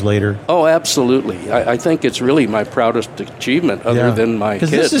these years later? Oh, absolutely. I think it's really my proudest achievement other than my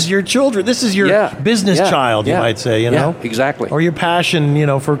kids. Because this is your children. This is your business child, you might say, you know? Yeah, exactly. Or your passion,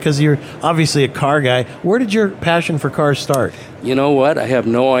 because you're obviously a car guy. Where did your passion for cars start? You know what? I have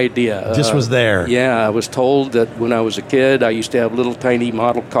no idea. Just was there. Yeah, I was told that when I was a kid, I used to have little tiny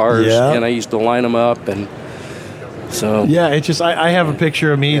model cars, and I used to line them up, and so... Yeah, it's just, I have a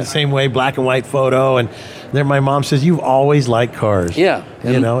picture of me the same way, black and white photo, and there my mom says, you've always liked cars. Yeah.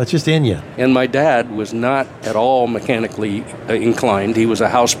 It's just in you. And my dad was not at all mechanically inclined. He was a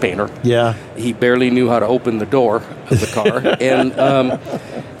house painter. Yeah. He barely knew how to open the door of the car. And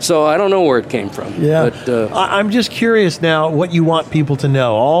so I don't know where it came from. Yeah. But, I'm just curious now what you want people to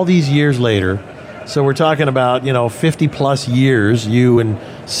know all these years later. So we're talking about, 50 plus years, you and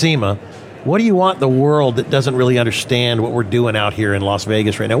SEMA. What do you want the world that doesn't really understand what we're doing out here in Las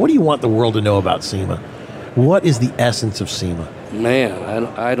Vegas right now? What do you want the world to know about SEMA? What is the essence of SEMA? Man,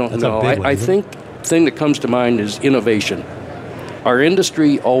 I don't know. I think the thing that comes to mind is innovation. Our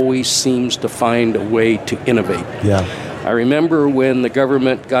industry always seems to find a way to innovate. Yeah. I remember when the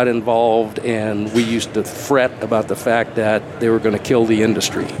government got involved and we used to fret about the fact that they were going to kill the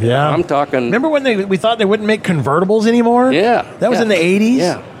industry. Yeah. I'm talking... Remember when we thought they wouldn't make convertibles anymore? Yeah. That was in the 80s?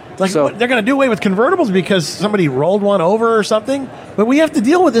 Yeah. They're going to do away with convertibles because somebody rolled one over or something? But we have to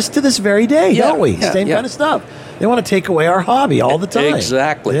deal with this to this very day, don't we? Same kind of stuff. They want to take away our hobby all the time.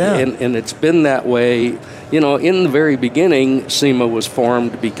 Exactly. Yeah. And it's been that way. In the very beginning, SEMA was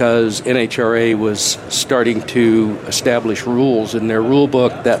formed because NHRA was starting to establish rules in their rule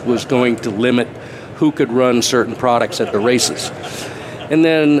book that was going to limit who could run certain products at the races. And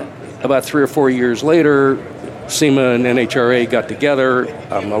then about 3 or 4 years later, SEMA and NHRA got together,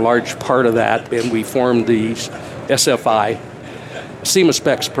 a large part of that, and we formed the SFI, SEMA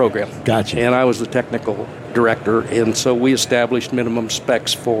Specs program. Gotcha. And I was the technical director, and so we established minimum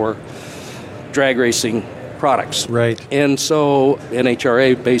specs for drag racing products. Right. And so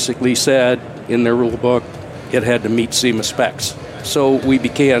NHRA basically said in their rule book it had to meet SEMA specs. So we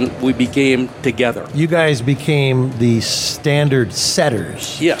became together. You guys became the standard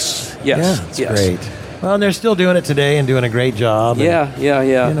setters. Yes. Yeah, that's great. Well, and they're still doing it today and doing a great job. Yeah.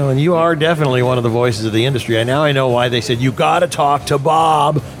 And you are definitely one of the voices of the industry. Now I know why they said, you got to talk to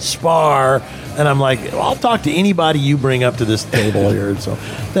Bob Spar. And I'm like, I'll talk to anybody you bring up to this table here. So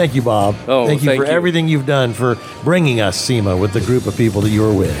thank you, Bob. Oh, thank you for everything you've done for bringing us SEMA with the group of people that you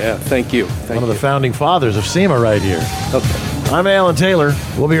were with. Yeah, thank you. One of the founding fathers of SEMA right here. Okay. I'm Alan Taylor.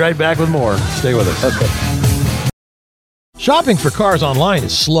 We'll be right back with more. Stay with us. Okay. Shopping for cars online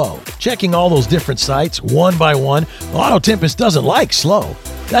is slow. Checking all those different sites one by one, Auto Tempest doesn't like slow.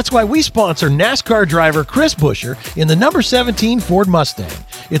 That's why we sponsor NASCAR driver Chris Buescher in the number 17 Ford Mustang.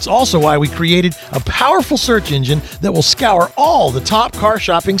 It's also why we created a powerful search engine that will scour all the top car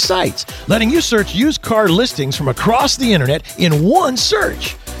shopping sites, letting you search used car listings from across the internet in one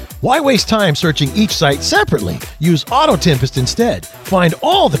search. Why waste time searching each site separately? Use Auto Tempest instead. Find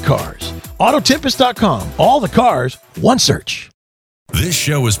all the cars. Autotempest.com. All the cars, one search. This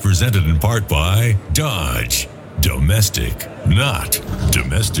show is presented in part by Dodge. Domestic, not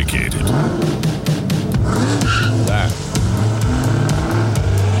domesticated.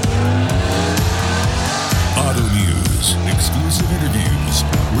 Auto news, exclusive interviews,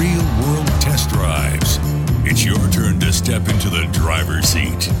 real-world test drives. It's your turn to step into the driver's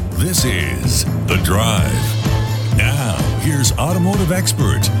seat. This is The Drive. Now, here's automotive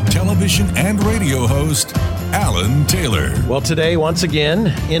expert, television and radio host, Alan Taylor. Well, today, once again,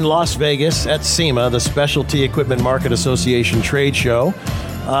 in Las Vegas at SEMA, the Specialty Equipment Market Association trade show.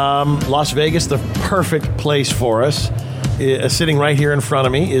 Las Vegas, the perfect place for us. Sitting right here in front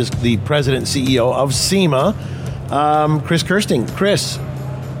of me is the president and CEO of SEMA, Chris Kirsting. Chris,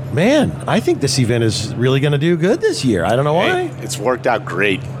 man, I think this event is really going to do good this year. I don't know why. Hey, it's worked out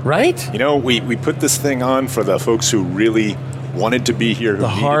great. Right? You know, we put this thing on for the folks who really wanted to be here, who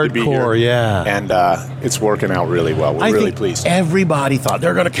needed to be here. Hardcore, yeah. And it's working out really well. We're really pleased. Everybody thought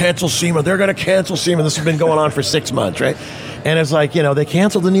they're going to cancel SEMA. They're going to cancel SEMA. This has been going on for 6 months, right? And it's like, they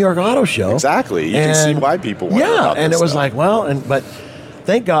canceled the New York Auto Show. Exactly. You can see why people wonder about this and it was stuff. like, but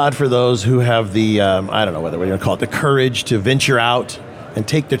thank God for those who have the, I don't know whether we're going to call it the courage to venture out and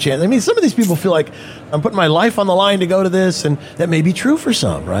take the chance. I mean, some of these people feel like I'm putting my life on the line to go to this, and that may be true for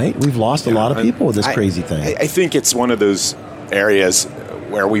some, right? We've lost a lot of people with this crazy thing. I think it's one of those areas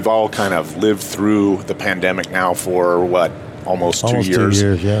where we've all kind of lived through the pandemic now for, almost 2 years. 2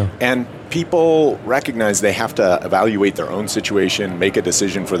 years, yeah. And people recognize they have to evaluate their own situation, make a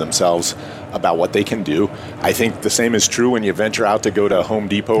decision for themselves about what they can do. I think the same is true when you venture out to go to Home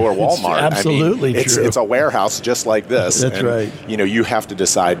Depot or Walmart. It's absolutely true. It's a warehouse just like this. That's right. You have to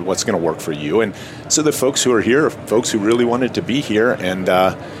decide what's going to work for you. And so the folks who are here are folks who really wanted to be here, and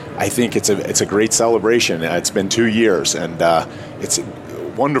I think it's a great celebration. It's been 2 years, and it's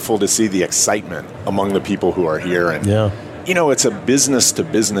wonderful to see the excitement among the people who are here. And it's a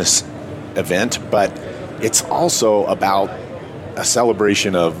business-to-business event, but it's also about a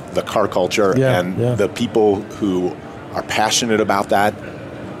celebration of the car culture and the people who are passionate about that.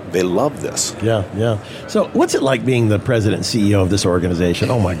 They love this. Yeah. So what's it like being the president and CEO of this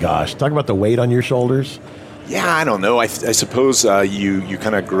organization? Oh my gosh. Talk about the weight on your shoulders. Yeah, I don't know. I suppose you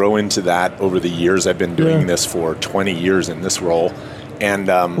kind of grow into that over the years. I've been doing this for 20 years in this role. And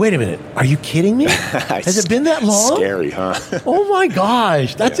wait a minute, are you kidding me? Has it been that long? Scary, huh? Oh my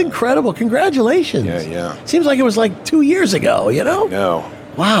gosh, that's incredible! Congratulations. Yeah. Seems like it was like 2 years ago. No.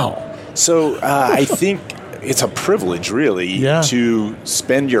 Wow. So I think it's a privilege, really, to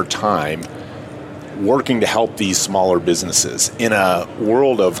spend your time working to help these smaller businesses in a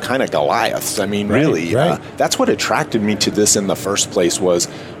world of kind of Goliaths. I mean, really, that's what attracted me to this in the first place, was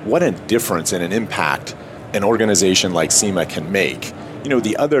what a difference and an impact an organization like SEMA can make.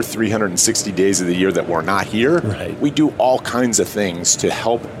 The other 360 days of the year that we're not here, we do all kinds of things to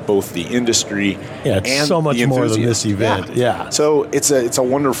help both the industry and so much the more than this event. Yeah. So it's a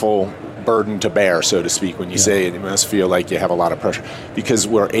wonderful burden to bear, so to speak, when you say it. It must feel like you have a lot of pressure, because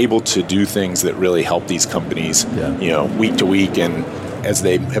we're able to do things that really help these companies, week to week, and as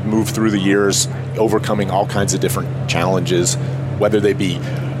they have moved through the years, overcoming all kinds of different challenges, whether they be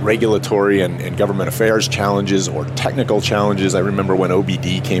regulatory and government affairs challenges or technical challenges. I remember when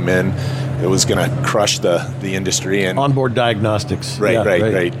OBD came in, it was going to crush the industry. And onboard diagnostics.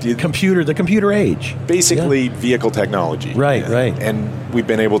 Right. The computer age. Basically, vehicle technology. Right. And we've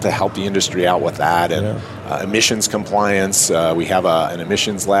been able to help the industry out with that. And emissions compliance. We have an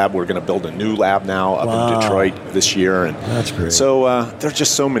emissions lab. We're going to build a new lab now up in Detroit this year. And that's great. So there's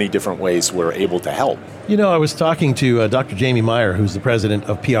just so many different ways we're able to help. I was talking to Dr. Jamie Meyer, who's the president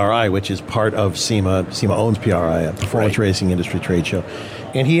of PRI, which is part of SEMA. SEMA owns PRI, a performance racing industry trade show.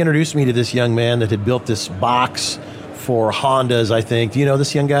 And he introduced me to this young man that had built this box for Hondas, I think. Do you know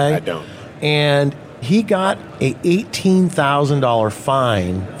this young guy? I don't. And he got a $18,000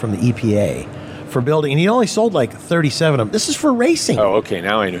 fine from the EPA for building, and he only sold like 37 of them. This is for racing. Oh, okay.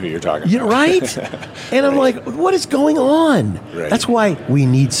 Now I know who you're talking about. Right? And I'm like, what is going on? Right. That's why we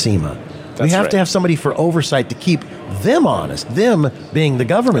need SEMA. We have to have somebody for oversight to keep them honest, them being the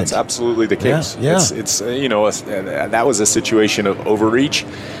government. That's absolutely the case. Yeah. It's that was a situation of overreach,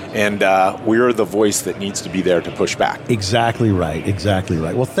 and we're the voice that needs to be there to push back. Exactly right.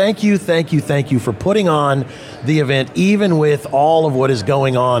 Well, thank you for putting on the event, even with all of what is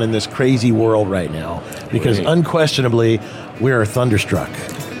going on in this crazy world right now, because unquestionably, we're thunderstruck.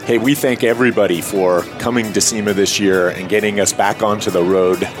 Hey, we thank everybody for coming to SEMA this year and getting us back onto the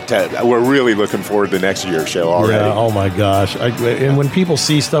road. We're really looking forward to next year's show already. Yeah, oh my gosh. And when people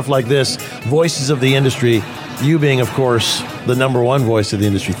see stuff like this, voices of the industry, you being, of course, the number one voice of the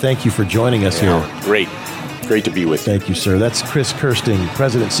industry, thank you for joining us here. Great to be with you. Thank you, sir. That's Chris Kirsting,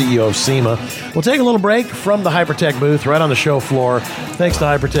 President CEO of SEMA. We'll take a little break from the Hypertech booth right on the show floor. Thanks to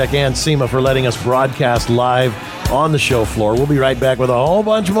Hypertech and SEMA for letting us broadcast live on the show floor. We'll be right back with a whole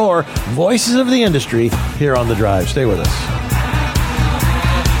bunch more voices of the industry here on The Drive. Stay with us.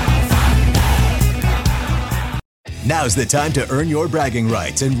 Now's the time to earn your bragging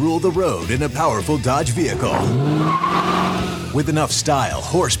rights and rule the road in a powerful Dodge vehicle. With enough style,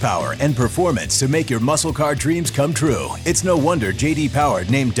 horsepower, and performance to make your muscle car dreams come true, it's no wonder J.D. Power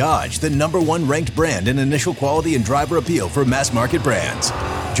named Dodge the #1 ranked brand in initial quality and driver appeal for mass market brands.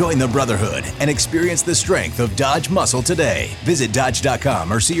 Join the brotherhood and experience the strength of Dodge muscle today. Visit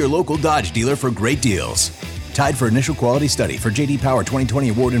Dodge.com or see your local Dodge dealer for great deals. Tied for initial quality study. For J.D. Power 2020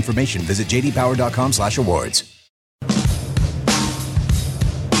 award information, visit jdpower.com/awards.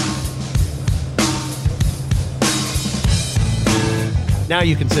 Now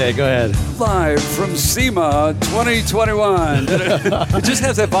you can say it. Go ahead. Live from SEMA 2021. It just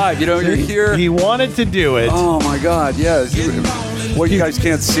has that vibe. You're here. He wanted to do it. Oh, my God. Yes. What you guys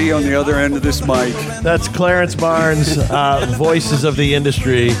can't see on the other end of this mic. That's Clarence Barnes, voices of the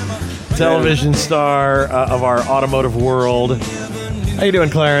industry, television star of our automotive world. How you doing,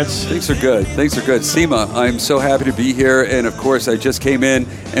 Clarence? Things are good. SEMA, I'm so happy to be here. And, of course, I just came in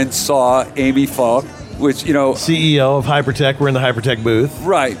and saw Amy Falk which, CEO of Hypertech. We're in the Hypertech booth.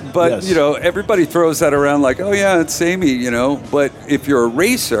 Right. But, Yes. Everybody throws that around like, oh, yeah, it's SEMA, But if you're a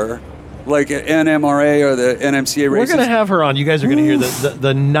racer, like an NMRA or the NMCA races. We're going to have her on. You guys are going to hear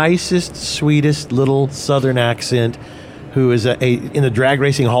the nicest, sweetest little Southern accent, who is in the Drag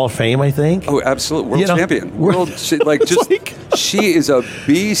Racing Hall of Fame, I think. Oh, absolutely. World champion. She is a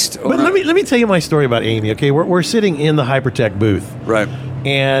beast. But let me tell you my story about Amy, okay? We're sitting in the Hypertech booth. Right.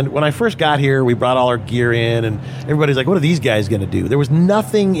 And when I first got here, we brought all our gear in, and everybody's like, what are these guys going to do? There was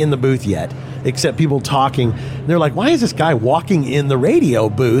nothing in the booth yet, except people talking. And they're like, why is this guy walking in the radio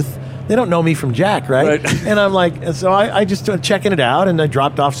booth? They don't know me from Jack, right? And I'm like, so I just started checking it out, and I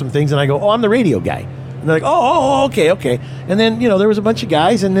dropped off some things, and I go, oh, I'm the radio guy. And they're like, okay. And then, there was a bunch of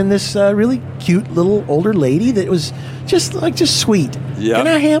guys, and then this really cute little older lady that was just sweet. Yeah. Can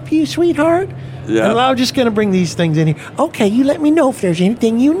I help you, sweetheart? Yeah. And I'm just going to bring these things in here. Okay, you let me know if there's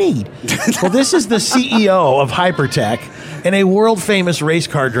anything you need. Well, this is the CEO of Hypertech and a world-famous race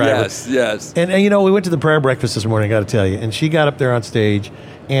car driver. Yes. And we went to the prayer breakfast this morning, I got to tell you, and she got up there on stage,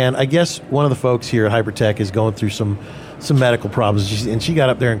 and I guess one of the folks here at Hypertech is going through some medical problems, and she got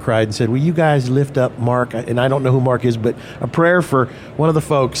up there and cried and said, will you guys lift up Mark? And I don't know who Mark is, but a prayer for one of the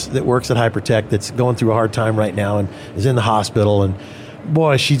folks that works at Hypertech that's going through a hard time right now and is in the hospital. And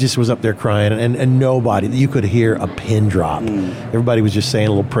boy, she just was up there crying, and nobody, you could hear a pin drop. Everybody was just saying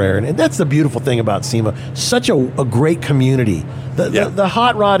a little prayer. And that's the beautiful thing about SEMA. Such a great community. The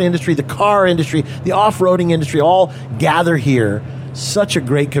hot rod industry, the car industry, the off-roading industry all gather here. Such a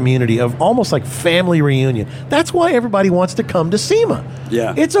great community of almost like family reunion. That's why everybody wants to come to SEMA.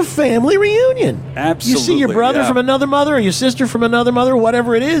 Yeah. It's a family reunion. Absolutely. You see your brother from another mother or your sister from another mother,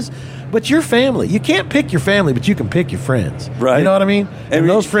 whatever it is, but your family. You can't pick your family, but you can pick your friends. Right. You know what I mean? And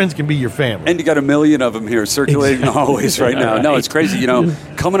those friends can be your family. And you got a million of them here circulating in the hallways right now. No, it's crazy.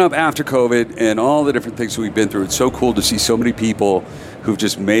 Coming up after COVID and all the different things we've been through, it's so cool to see so many people who've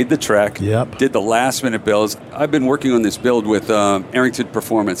just made the trek, did the last-minute builds. I've been working on this build with Arrington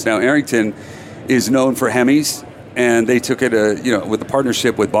Performance. Now, Arrington is known for Hemis, and they took it, with a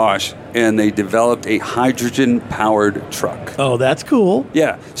partnership with Bosch, and they developed a hydrogen-powered truck. Oh, that's cool.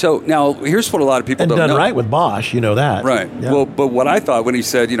 Yeah. So now, here's what a lot of people don't know. And done right with Bosch, you know that. Right. Yeah. Well, but what I thought when he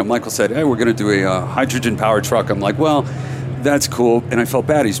said, Michael said, hey, we're going to do a hydrogen-powered truck, I'm like, well, that's cool. And I felt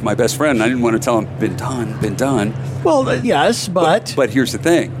bad. He's my best friend. And I didn't want to tell him, been done. Well, yes, but... But here's the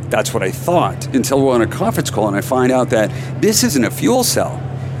thing. That's what I thought until we're on a conference call and I find out that this isn't a fuel cell.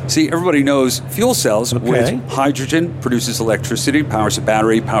 See, everybody knows fuel cells with hydrogen produces electricity, powers the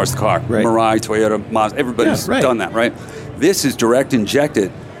battery, powers the car. Right. Mirai, Toyota, Mazda, everybody's done that, right? This is direct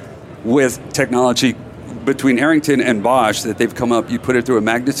injected with technology between Arrington and Bosch that they've come up. You put it through a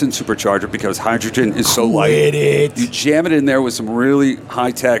Magnuson supercharger because hydrogen is so light. You jam it in there with some really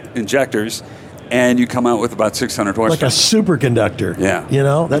high-tech injectors, and you come out with about 600 horsepower. Like a superconductor.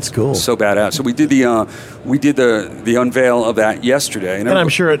 Yeah. That's cool. So badass. So we did the unveil of that yesterday. And I'm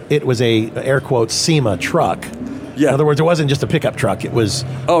sure it was a, air quotes, SEMA truck. Yeah. In other words, it wasn't just a pickup truck. It was...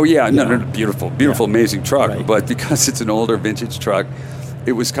 Oh, yeah. No, beautiful, amazing truck. Right. But because it's an older vintage truck,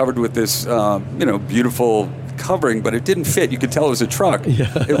 it was covered with this, beautiful covering, but it didn't fit. You could tell it was a truck. Yeah.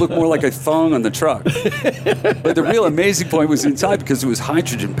 It looked more like a thong on the truck. But the real amazing point was inside because it was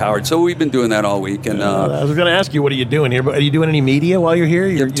hydrogen powered. So we've been doing that all week. And I was going to ask you, what are you doing here? But are you doing any media while you're here?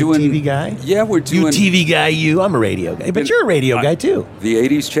 You're doing TV guy? Yeah, we're doing... You TV guy, you. I'm a radio guy. But you're a radio guy, too. The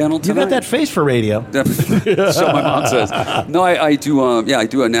 80s channel tonight? You got that face for radio. So my mom says. No, I do I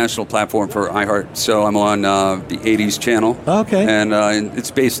do a national platform for iHeart. So I'm on the 80s channel. Okay. And it's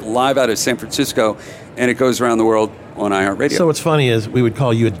based live out of San Francisco, and it goes around the world on iHeartRadio. So what's funny is we would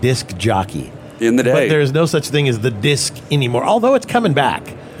call you a disc jockey. In the day. But there's no such thing as the disc anymore, although it's coming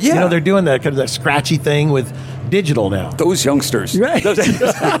back. Yeah. They're doing that kind of that scratchy thing with digital now. Those youngsters. Right. I'm in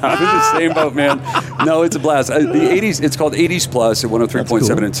the same boat, man. No, it's a blast. The 80s, it's called 80s Plus at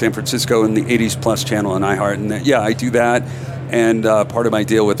 103.7 in San Francisco, and the 80s Plus channel on iHeart. And I do that. And part of my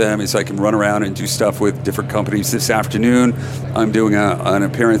deal with them is I can run around and do stuff with different companies. This afternoon, I'm doing an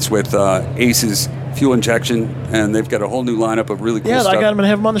appearance with Ace's Fuel Injection, and they've got a whole new lineup of really cool stuff. Yeah, I got them and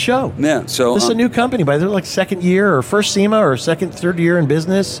have them on the show. Yeah, so this is a new company, but they're like second year or first SEMA or third year in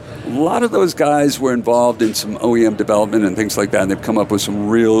business. A lot of those guys were involved in some OEM development and things like that, and they've come up with some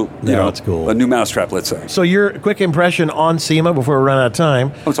real, that's cool. A new mousetrap, let's say. So your quick impression on SEMA before we run out of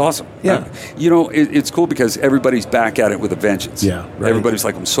time. Oh, it's awesome. Yeah. It's cool because everybody's back at it with a vengeance. Yeah, right. Everybody's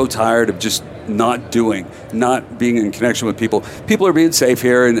like, I'm so tired of just not being in connection with people. People are being safe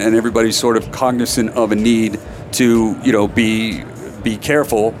here, and everybody's sort of cognizant of a need to, be be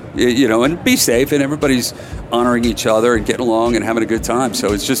careful, and be safe, and everybody's honoring each other and getting along and having a good time.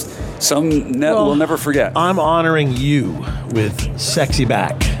 So it's just we'll never forget. I'm honoring you with Sexy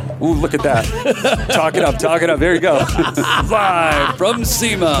Back. Ooh, look at that. Talk it up. There you go. Live from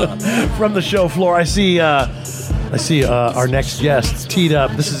SEMA. From the show floor, I see our next guest teed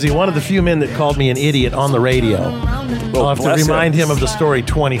up. This is one of the few men that called me an idiot on the radio. I'll have to remind him of the story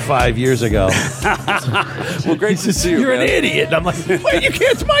 25 years ago. Well, great to see you. You're an idiot. And I'm like, wait,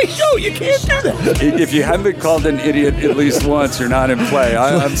 it's my show. You can't do that. If you haven't been called an idiot at least once, you're not in play.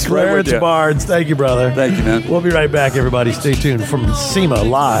 I'm Clarence Barnes. Thank you, brother. Thank you, man. We'll be right back, everybody. Stay tuned from SEMA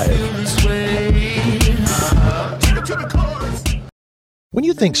Live. When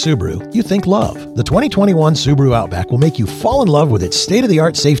you think Subaru, you think love. The 2021 Subaru Outback will make you fall in love with its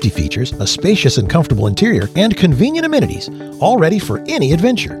state-of-the-art safety features, a spacious and comfortable interior, and convenient amenities, all ready for any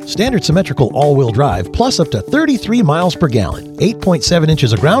adventure. Standard symmetrical all-wheel drive, plus up to 33 miles per gallon, 8.7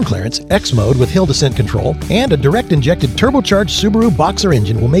 inches of ground clearance, X mode with hill descent control, and a direct-injected turbocharged Subaru Boxer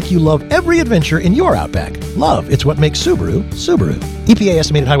engine will make you love every adventure in your Outback. Love, it's what makes Subaru, Subaru. EPA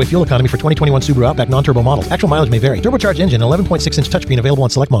estimated highway fuel economy for 2021 Subaru Outback non-turbo models. Actual mileage may vary. Turbocharged engine, 11.6-inch touchscreen available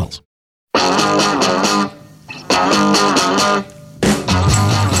on select models.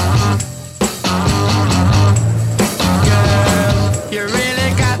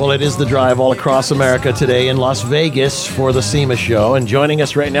 Well, it is the drive all across America today in Las Vegas for the SEMA show. And joining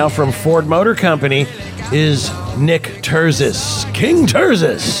us right now from Ford Motor Company is Nick Terzis, King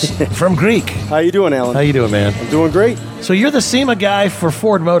Terzis from Greek. How you doing, Alan? How you doing, man? I'm doing great. So you're the SEMA guy for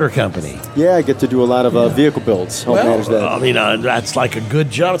Ford Motor Company. Yeah, I get to do a lot of vehicle builds, help manage that. I mean, that's like a good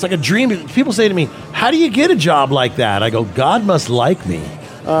job. It's like a dream. People say to me, how do you get a job like that? I go, God must like me.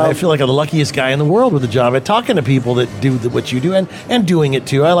 I feel like I'm the luckiest guy in the world with a job at talking to people that do what you do and doing it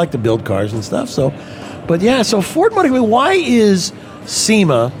too. I like to build cars and stuff. So Ford Motor Company, why is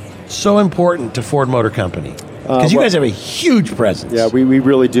SEMA so important to Ford Motor Company? Because you guys have a huge presence. Yeah, we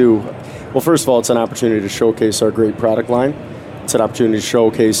really do. Well, first of all, it's an opportunity to showcase our great product line. It's an opportunity to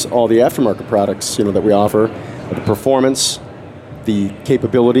showcase all the aftermarket products, that we offer, the performance, the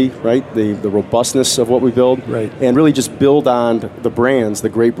capability, right? The robustness of what we build, right? And really just build on the brands, the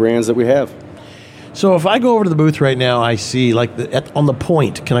great brands that we have. So if I go over to the booth right now, I see on the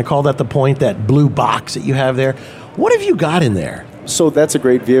point. Can I call that the point? That blue box that you have there. What have you got in there? So that's a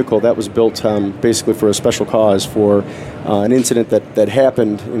great vehicle that was built basically for a special cause for an incident that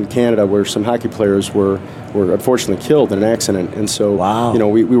happened in Canada where some hockey players were unfortunately killed in an accident. And so,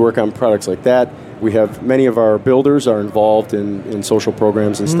 we work on products like that. We have many of our builders are involved in social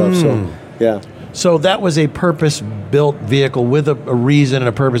programs and stuff. So, yeah. So that was a purpose-built vehicle with a reason and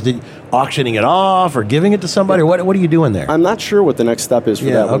a purpose. Auctioning it off or giving it to somebody? Or what are you doing there? I'm not sure what the next step is for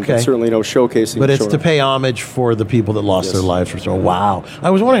that one. But certainly showcasing. But it's to pay homage for the people that lost their lives. Wow.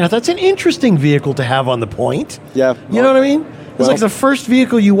 I was wondering, that's an interesting vehicle to have on the point. Yeah. You know what I mean? It's like the first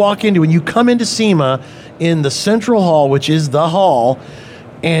vehicle you walk into when you come into SEMA in the Central Hall, which is the hall,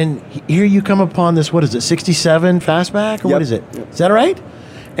 and here you come upon this, what is it, 67 Fastback? Or what is it? Is that right?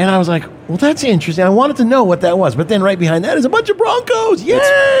 And I was like, well, that's interesting. I wanted to know what that was. But then right behind that is a bunch of Broncos.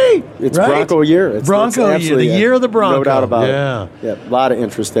 Yay! It's right? Bronco year. It's Bronco year, the year of the Bronco. No doubt about it. Yeah, a lot of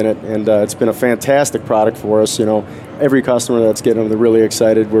interest in it. And it's been a fantastic product for us. Every customer that's getting them, they're really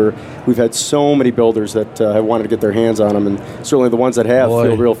excited. We've had so many builders that have wanted to get their hands on them. And certainly the ones that have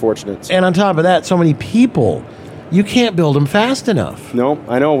feel real fortunate. And on top of that, so many people. You can't build them fast enough. No,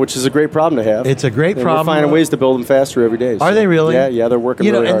 I know, which is a great problem to have. It's a great problem. We're finding ways to build them faster every day. Are they really? Yeah, they're working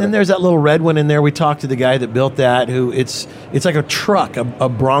really hard. And then there's that little red one in there. We talked to the guy that built that, who it's like a truck, a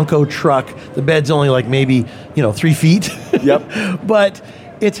Bronco truck. The bed's only like maybe 3 feet. Yep. But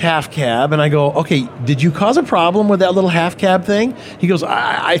it's half cab, and I go, okay, did you cause a problem with that little half cab thing? He goes,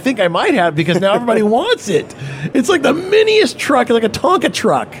 I think I might have, because now everybody wants it. It's like the miniest truck, like a Tonka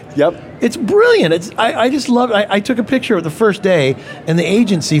truck. Yep. It's brilliant. I just love it. I took a picture of the first day, and the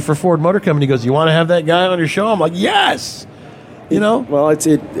agency for Ford Motor Company goes, you want to have that guy on your show? I'm like, yes. Well, it's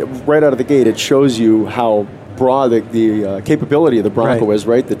right out of the gate, it shows you how broad the capability of the Bronco is,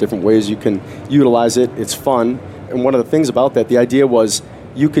 right? The different ways you can utilize it. It's fun. And one of the things about that, the idea was,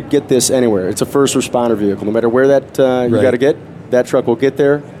 you could get this anywhere. It's a first responder vehicle. No matter where that you got to get, that truck will get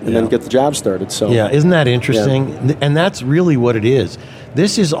there and then get the job started. So isn't that interesting? Yeah. And that's really what it is.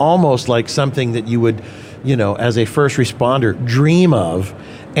 This is almost like something that you would, as a first responder, dream of,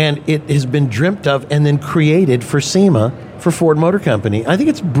 and it has been dreamt of and then created for SEMA for Ford Motor Company. I think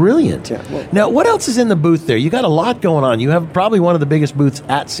it's brilliant. Yeah, well, now, what else is in the booth there? You got a lot going on. You have probably one of the biggest booths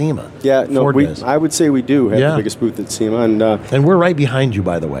at SEMA. Yeah, no, I would say we do have the biggest booth at SEMA. And we're right behind you,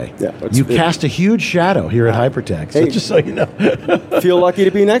 by the way. Yeah, you cast a huge shadow here at Hypertech, so just so you know. Feel lucky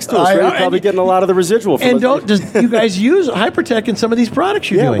to be next to us. You're probably getting a lot of the residual from you guys use Hypertech in some of these products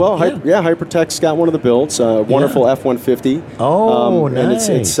you're doing? Hypertech's got one of the builds, wonderful F-150. Oh, nice.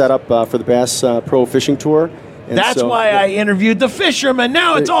 And it's set up for the Bass Pro Fishing Tour. And that's why I interviewed the fisherman.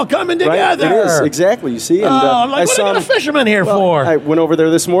 Now it's all coming together. Right? It is, exactly. You see? And, what are the fisherman here for? I went over there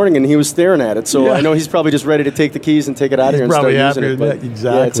this morning, and he was staring at it. So I know he's probably just ready to take the keys and take it out of here and start using it. But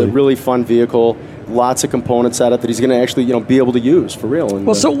exactly. It's a really fun vehicle. Lots of components at it that he's going to actually be able to use for real.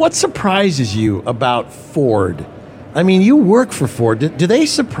 And, so what surprises you about Ford? I mean, you work for Ford. Do they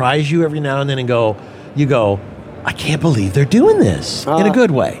surprise you every now and then and you go, I can't believe they're doing this in a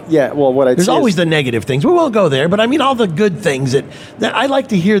good way? Yeah, well, there's always the negative things. We won't go there, but I mean all the good things that I like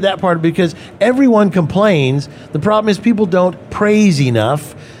to hear that part because everyone complains. The problem is people don't praise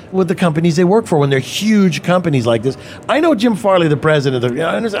enough with the companies they work for when they're huge companies like this. I know Jim Farley, the president.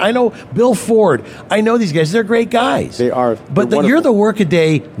 I know Bill Ford. I know these guys. They're great guys. They are. But you're the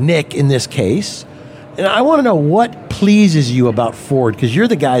workaday Nick in this case. And I want to know what pleases you about Ford because you're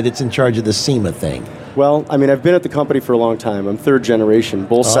the guy that's in charge of the SEMA thing. Well, I mean, I've been at the company for a long time. I'm third generation,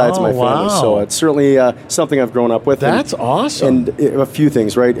 both sides of my family. So it's certainly something I've grown up with. That's awesome. And a few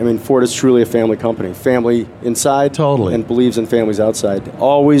things, right? I mean, Ford is truly a family company. Family inside, and believes in families outside.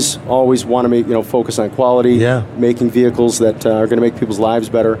 Always want to make focus on quality, making vehicles that are going to make people's lives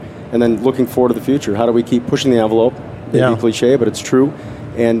better, and then looking forward to the future. How do we keep pushing the envelope? Maybe cliche, but it's true.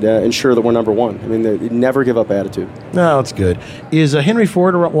 And ensure that we're number one. I mean, never give up attitude. No, it's good. Is Henry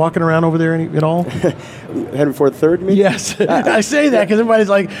Ford walking around over there at all? Henry Ford III, you mean? Yes. I say that because everybody's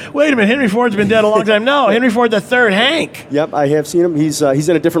like, wait a minute, Henry Ford's been dead a long time. No, Henry Ford III, Hank. Yep, I have seen him. He's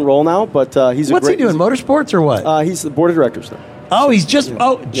in a different role now, but he's What's he doing, motorsports or what? He's the board of directors now. Oh, he's just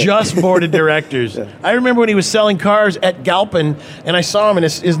board of directors. I remember when he was selling cars at Galpin, and I saw him, and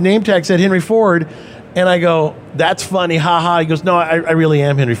his name tag said Henry Ford. And I go, that's funny, ha. He goes, no, I really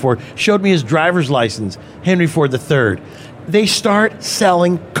am Henry Ford. Showed me his driver's license, Henry Ford III. They start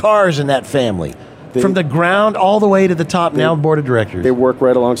selling cars in that family. From the ground all the way to the top, now board of directors. They work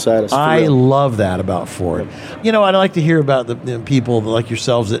right alongside us. I love that about Ford. I'd like to hear about the people like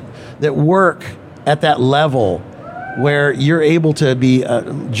yourselves that work at that level where you're able to be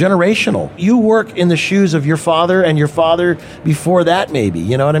generational. You work in the shoes of your father and your father before that, maybe.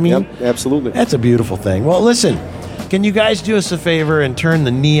 You know what I mean? Yep, absolutely. That's a beautiful thing. Well, listen, can you guys do us a favor and turn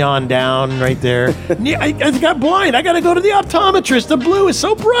the neon down right there? I got blind. I got to go to the optometrist. The blue is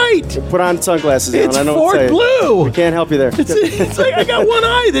so bright. Put on sunglasses. It's Ford blue. We can't help you there. It's like I got one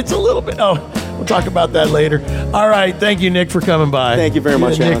eye that's a little bit... Oh, we'll talk about that later. All right. Thank you, Nick, for coming by. Thank you very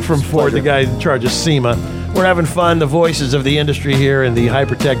much, Nick Alan. from Ford, the guy in charge of SEMA. We're having fun, the voices of the industry here in the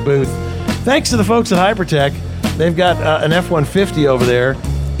Hypertech booth. Thanks to the folks at Hypertech. They've got an F-150 over there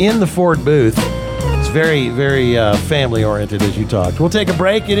in the Ford booth. It's very, very family-oriented, as you talked. We'll take a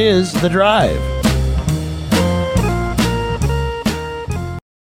break. It is The Drive.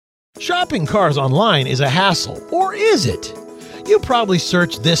 Shopping cars online is a hassle, or is it? You probably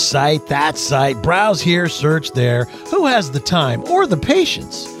search this site, that site, browse here, search there. Who has the time or the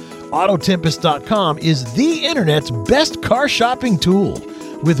patience? Autotempest.com is the internet's best car shopping tool.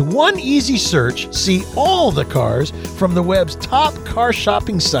 With one easy search, see all the cars from the web's top car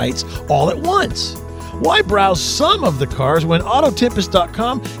shopping sites all at once. Why browse some of the cars when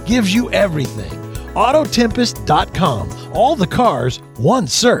Autotempest.com gives you everything? Autotempest.com. All the cars, one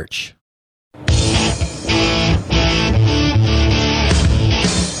search.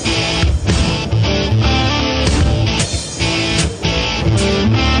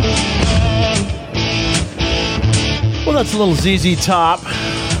 Well, that's a little ZZ Top.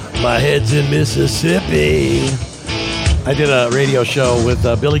 My head's in Mississippi. I did a radio show with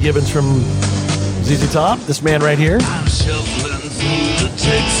Billy Gibbons from ZZ Top, this man right here.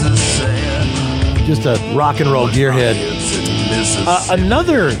 Just a rock and roll gearhead.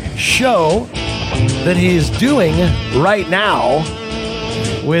 Another show that he's doing right now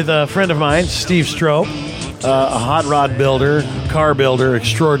with a friend of mine, Steve Strope, a hot rod builder, car builder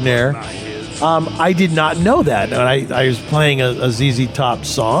extraordinaire. I did not know that. And I was playing a ZZ Top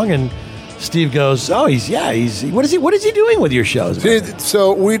song, and Steve goes, "Oh, he's what is he doing with your shows?"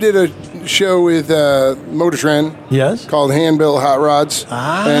 So we did show with Motor Trend. Yes. Called Hand-Built Hot Rods.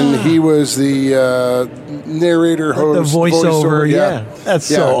 And he was the narrator, host, the voiceover. Yeah. That's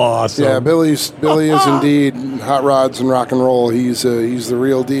so awesome. Yeah, Billy is indeed hot rods and rock and roll. He's the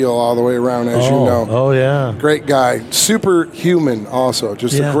real deal all the way around, as you know. Oh, yeah. Great guy. Superhuman also.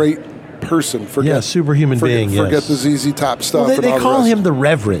 Just a great person. Superhuman being, Forget the ZZ Top stuff. Well, they call him the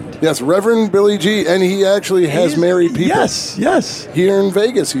Reverend. Yes, Reverend Billy G. And he actually has married people. Yes. Here in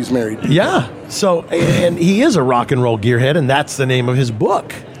Vegas, he's married people. Yeah. So, and he is a rock and roll gearhead, and that's the name of his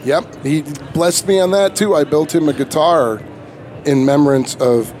book. Yep. He blessed me on that, too. I built him a guitar in remembrance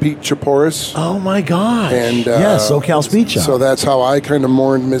of Pete Chaporis. Oh, my gosh. And SoCal Speed Shop. So that's how I kind of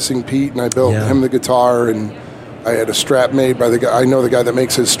mourned missing Pete, and I built him the guitar, and I had a strap made by the guy. I know the guy that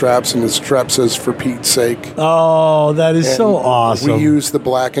makes his straps, and his strap says "For Pete's sake." Oh, that is so awesome. We used the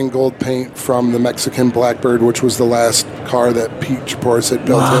black and gold paint from the Mexican Blackbird, which was the last car that Pete Chaporis had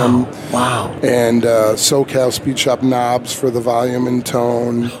built him. Wow. And SoCal Speed Shop knobs for the volume and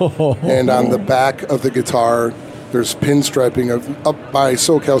tone. And on the back of the guitar, there's pinstriping up by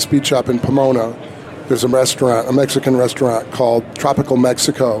SoCal Speed Shop in Pomona. There's a restaurant, a Mexican restaurant called Tropical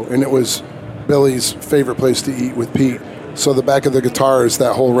Mexico, and it was Billy's favorite place to eat with Pete. So the back of the guitar is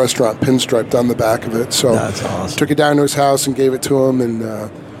that whole restaurant pinstriped on the back of it. So that's awesome. Took it down to his house and gave it to him, and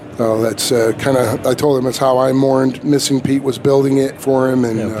that's kind of, I told him that's how I mourned missing Pete, was building it for him.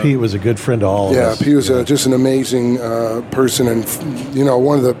 And Pete was a good friend to all of us. Yeah, Pete was just an amazing person, and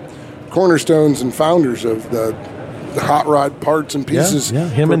one of the cornerstones and founders of the hot rod parts and pieces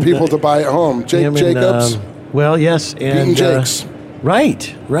for people to buy at home. Jake Jacobs. And Pete and Jake's. Right.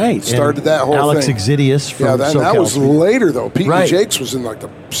 Started that whole Alex thing. Exidius from that was later, though. Pete and Jake's was in like the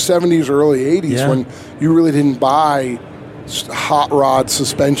 70s or early 80s when you really didn't buy hot rod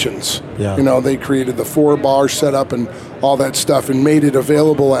suspensions. Yeah. They created the 4-bar setup and all that stuff and made it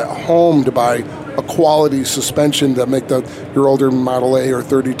available at home to buy a quality suspension to make your older Model A or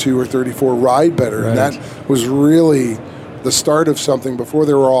 32 or 34 ride better. Right. And that was really the start of something before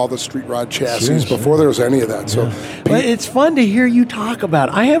there were all the street rod chassis, before there was any of that. So, but it's fun to hear you talk about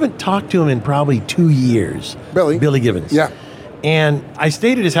it. I haven't talked to him in probably 2 years. Billy Gibbons. Yeah. And I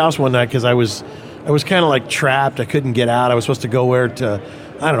stayed at his house one night because I was kind of like trapped. I couldn't get out. I was supposed to go to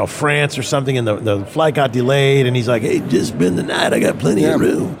France or something, and the flight got delayed, and he's like, hey, just spend the night. I got plenty of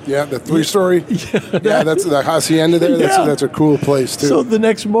room. Yeah, the 3-story. Yeah, that's the hacienda there. That's a cool place, too. So the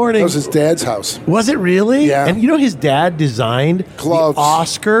next morning. That was his dad's house. Was it really? Yeah. And his dad designed gloves. The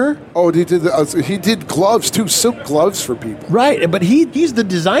Oscar. Oh, he did gloves, too, silk gloves for people. Right, but he's the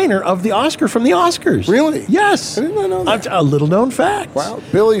designer of the Oscar from the Oscars. Really? Yes. I did not know that. A little known fact. Wow,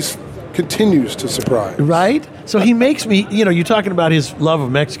 Billy's continues to surprise. Right? So he makes me, you're talking about his love of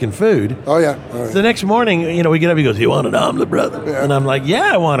Mexican food. Oh, yeah. The next morning, we get up, he goes, you want an omelet, brother? Yeah. And I'm like,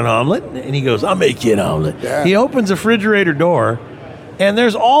 yeah, I want an omelet. And he goes, I'll make you an omelet. Yeah. He opens a refrigerator door, and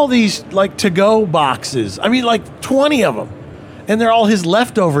there's all these, to-go boxes. I mean, 20 of them. And they're all his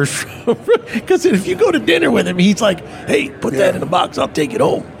leftovers. Because if you go to dinner with him, he's like, hey, put that in a box, I'll take it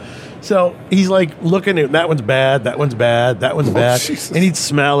home. So he's looking at that one's bad, that one's bad, that one's bad. Jesus. And he'd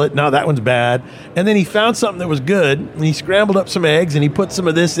smell it. No, that one's bad. And then he found something that was good, and he scrambled up some eggs, and he put some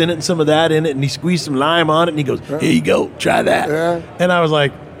of this in it and some of that in it, and he squeezed some lime on it, and he goes, here you go, try that. Yeah. And I was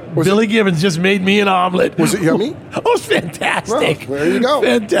like, Billy Gibbons just made me an omelet. Was it yummy? Oh, it was fantastic. Well, there you go.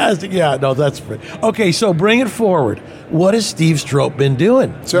 Fantastic. Yeah, no, that's great. Okay, so bring it forward. What has Steve Strope been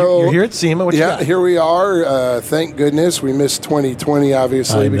doing? So you're here at SEMA. What you got? Here we are. Thank goodness. We missed 2020,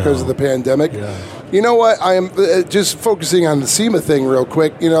 obviously, because of the pandemic. Yeah. You know what? I am just focusing on the SEMA thing real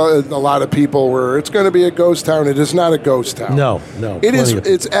quick. A lot of people were, it's going to be a ghost town. It is not a ghost town. No. It is.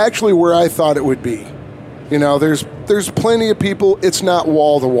 It's actually where I thought it would be. There's plenty of people. It's not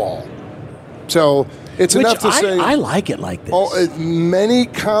wall to wall. So it's enough to say. I like it like this. Many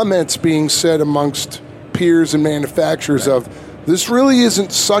comments being said amongst peers and manufacturers of, this really isn't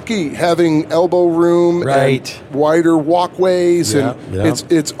sucky having elbow room and wider walkways, and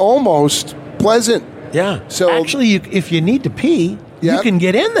it's almost pleasant. Yeah. So actually, if you need to pee, you can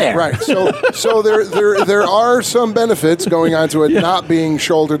get in there. Right. So there are some benefits going on to it not being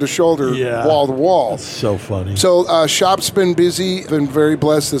shoulder to shoulder, wall to wall. That's so funny. So shop's been busy, been very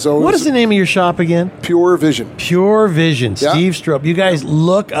blessed as always. What is the name of your shop again? Pure Vision. Pure Vision. Steve Strope. You guys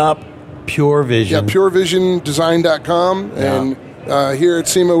look up Pure Vision. Yeah, purevisiondesign.com. Yeah. And here at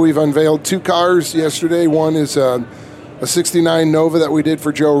SEMA, we've unveiled 2 cars yesterday. One is a 69 Nova that we did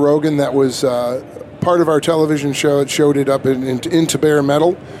for Joe Rogan that was part of our television show. It showed it up into bare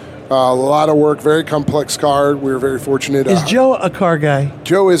metal. A lot of work, very complex car. We were very fortunate. Is Joe a car guy?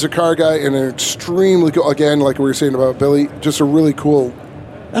 Joe is a car guy and an extremely cool, again, like we were saying about Billy, just a really cool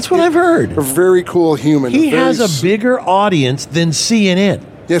That's what I've heard. A very cool human. He has a bigger audience than CNN.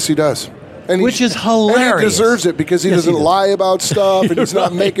 Yes, he does. Which is hilarious. And he deserves it because he doesn't lie about stuff and he's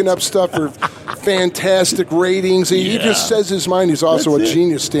not making up stuff for fantastic ratings. He just says his mind. He's also a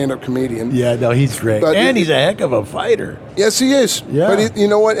genius stand-up comedian. Yeah, no, he's great. And he's a heck of a fighter. Yes, he is. Yeah. But you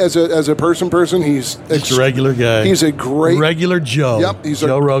know what? As a person, he's just a regular guy. He's a great... Regular Joe. Yep. He's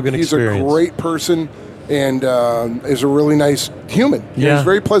Joe Rogan experience. He's a great person and is a really nice human. Yeah. He's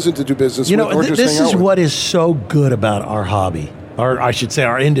very pleasant to do business with or just this hang out is with. what is so good about our hobby. Or I should say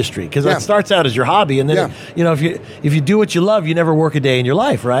our industry, because it starts out as your hobby, and then if you do what you love, you never work a day in your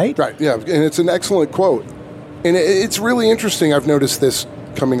life, right? Right. Yeah, and it's an excellent quote, and it's really interesting. I've noticed this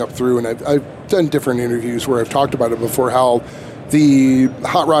coming up through, and I've done different interviews where I've talked about it before. How the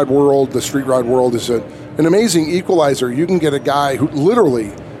hot rod world, the street rod world, is an amazing equalizer. You can get a guy who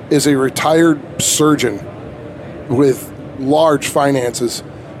literally is a retired surgeon with large finances,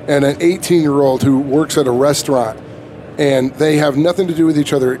 and an 18-year-old who works at a restaurant. And they have nothing to do with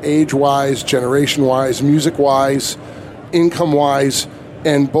each other age-wise, generation-wise, music-wise, income-wise.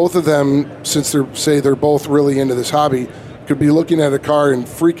 And both of them, since they're both really into this hobby, could be looking at a car and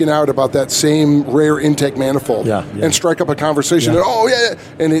freaking out about that same rare intake manifold and strike up a conversation. And,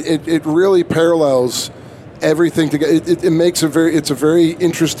 and it really parallels everything together. It makes it's a very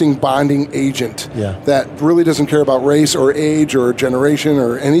interesting bonding agent that really doesn't care about race or age or generation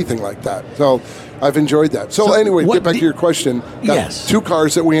or anything like that. So I've enjoyed that. So anyway, get back to your question. Got two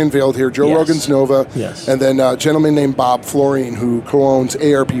cars that we unveiled here, Joe Rogan's Nova, and then a gentleman named Bob Florine, who co-owns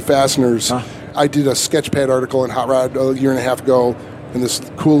ARP Fasteners. I did a Sketchpad article in Hot Rod a year and a half ago, and this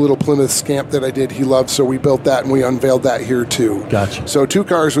cool little Plymouth Scamp that I did, he loved, so we built that, and we unveiled that here, too. Gotcha. So two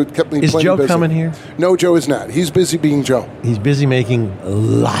cars would kept me plenty busy. Is Joe coming here? No, Joe is not. He's busy being Joe. He's busy making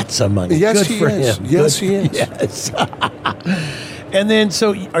lots of money. Yes, Good he for is. him. Yes, Good. he is. Yes. And then,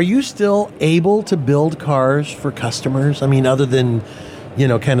 so are you still able to build cars for customers? I mean, other than,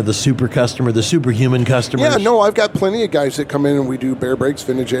 kind of the super customer, the superhuman customers? Yeah, no, I've got plenty of guys that come in and we do bare brakes,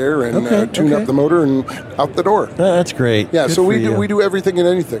 vintage air, and tune up the motor and out the door. That's great. Yeah, Good so for we do everything and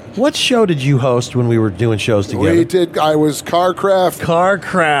anything. What show did you host when we were doing shows together? I was Carcraft.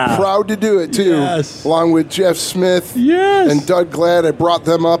 Proud to do it, too. Yes. Along with Jeff Smith. Yes. And Doug Glad. I brought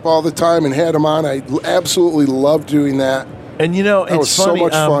them up all the time and had them on. I absolutely loved doing that. And that was funny, so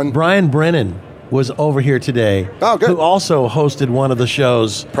much fun. Brian Brennan was over here today. Oh, good. Who also hosted one of the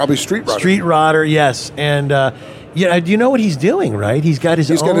shows. Probably Street Rodder. Street Rodder, yes. And do you know what he's doing, right? He's got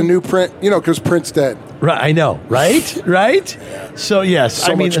his own... He's got a new print, because print's dead. Right, I know, right? Right? So, yes.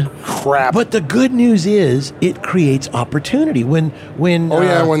 So much crap. But the good news is it creates opportunity. When this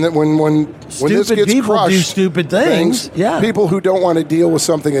gets people crushed, do stupid things. People who don't want to deal with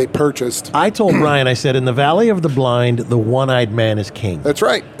something they purchased. I told Brian, I said, in the Valley of the Blind, the one-eyed man is king. That's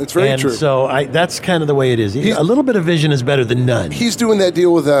right. That's very true. So that's kind of the way it is. A little bit of vision is better than none. He's doing that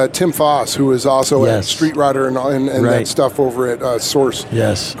deal with Tim Foss, who is also at Street Rodder and that stuff over at Source.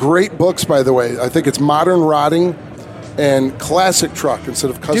 Yes. Great books, by the way. I think it's Modern Rodding and Classic Truck instead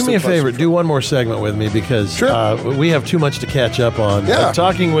of Custom. Do me a favor. Truck. Do one more segment with me because we have too much to catch up on. Yeah. I'm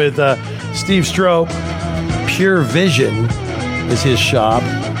talking with Steve Strope. Pure Vision is his shop.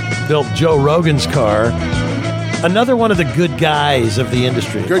 Built Joe Rogan's car. Another one of the good guys of the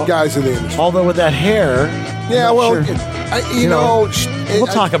industry. Good guys of the industry. Although with that hair... Yeah, well, sure. We'll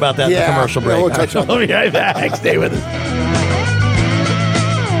talk about that in the commercial break. We'll touch on that. Stay with us.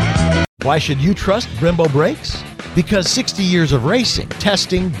 Why should you trust Brembo Brakes? Because 60 years of racing,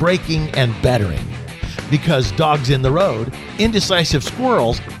 testing, braking, and bettering. Because dogs in the road, indecisive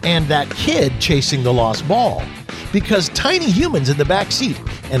squirrels, and that kid chasing the lost ball. Because tiny humans in the back seat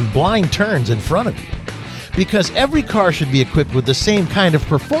and blind turns in front of you. Because every car should be equipped with the same kind of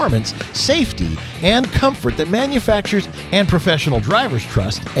performance, safety, and comfort that manufacturers and professional drivers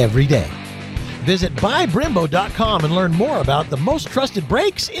trust every day. Visit buybrembo.com and learn more about the most trusted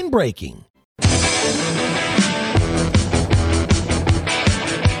brakes in braking.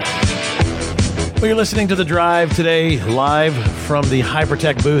 Well, you're listening to The Drive today, live from the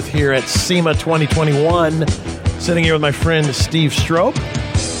Hypertech booth here at SEMA 2021. Sitting here with my friend Steve Strope,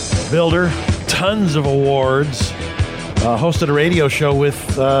 builder, tons of awards, hosted a radio show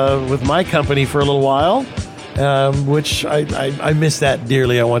with my company for a little while, which I miss that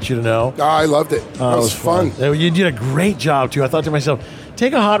dearly, I want you to know. Oh, I loved it. That was fun. You did a great job, too. I thought to myself,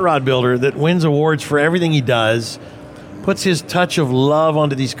 take a hot rod builder that wins awards for everything he does, puts his touch of love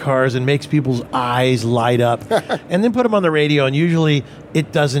onto these cars and makes people's eyes light up, and then put them on the radio, and usually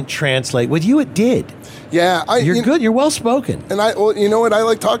it doesn't translate. With you, it did. Yeah. You're good. You're well-spoken. And you know what? I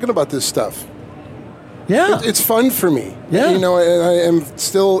like talking about this stuff. Yeah. It's fun for me. Yeah. And I am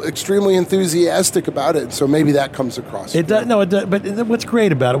still extremely enthusiastic about it. So maybe that comes across. It does. No, it does. But what's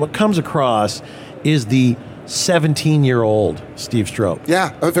great about it, what comes across is the 17-year-old Steve Strope.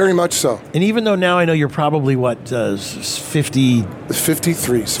 Yeah, very much so. And even though now I know you're probably, 53?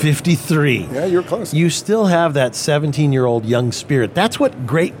 53. Yeah, you're close. You still have that 17-year-old young spirit. That's what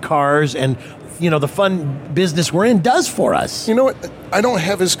great cars and, the fun business we're in does for us. You know what? I don't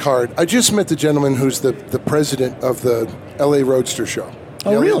have his card. I just met the gentleman who's the president of the LA Roadster show.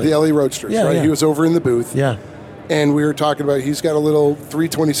 Oh, really? The LA Roadsters, right? Yeah. He was over in the booth. Yeah. And we were talking about, he's got a little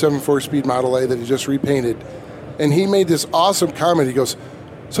 327 4-speed Model A that he just repainted. And he made this awesome comment. He goes,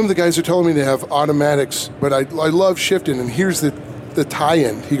 some of the guys are telling me they have automatics, but I love shifting. And here's the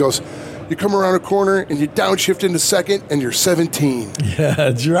tie-in. He goes, you come around a corner and you downshift into second and you're 17. Yeah,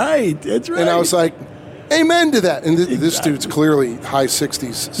 that's right. That's right. And I was like, amen to that. And this dude's clearly high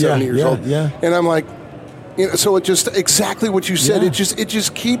 60s, 70 years old. Yeah. And I'm like, so it just, exactly what you said, it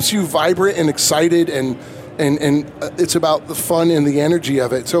just keeps you vibrant and excited and it's about the fun and the energy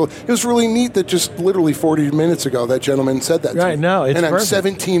of it. So it was really neat that just literally 40 minutes ago that gentleman said that to me. No, it's and I'm perfect.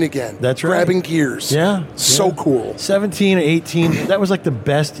 17 again. That's right. Grabbing gears. Yeah. So cool. 17, 18, that was like the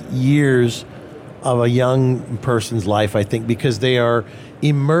best years of a young person's life, I think, because they are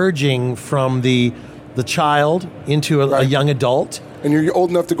emerging from the child into a young adult. And you're old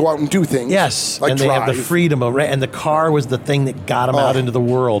enough to go out and do things. Yes, like and they have the freedom of, and the car was the thing that got them out into the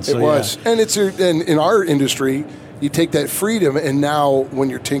world. So it was, and and in our industry, you take that freedom, and now when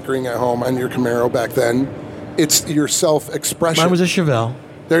you're tinkering at home on your Camaro back then, it's your self-expression. Mine was a Chevelle.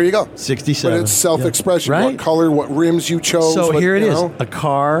 There you go, 67. But it's self-expression. Right. What color, what rims you chose. So here it is. A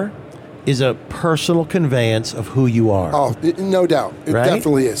car is a personal conveyance of who you are. Oh, no doubt. It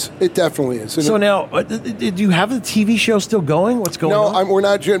definitely is. It definitely is. And so now, do you have the TV show still going? What's going on? No, we're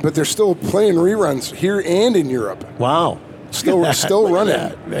not doing, but they're still playing reruns here and in Europe. Wow. Still running.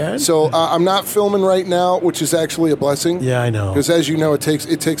 That, man. So I'm not filming right now, which is actually a blessing. Yeah, I know. Because as you know, it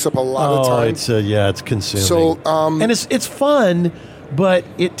takes up a lot of time. It's consuming. So and it's fun, but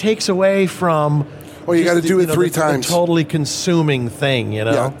it takes away from. Well, you got to do it 3 times. The totally consuming thing,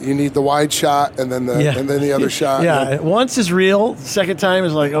 Yeah, you need the wide shot and then the other shot. Yeah, once is real. Second time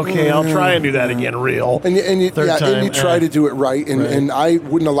is like, okay, I'll try and do that again, real. And you Third time, and you try to do it right. And I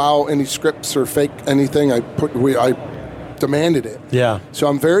wouldn't allow any scripts or fake anything. I demanded it. Yeah. So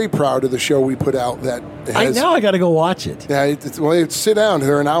I'm very proud of the show we put out. That has, I got to go watch it. Yeah. Sit down.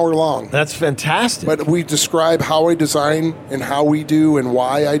 They're an hour long. That's fantastic. But we describe how I design and how we do and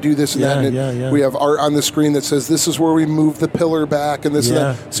why I do this and that. And we have art on the screen that says this is where we move the pillar back and this and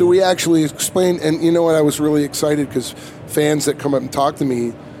that. So we actually explain. And you know what? I was really excited because fans that come up and talk to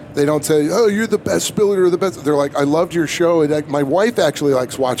me, they don't say, "Oh, you're the best builder or the best." They're like, "I loved your show." And my wife actually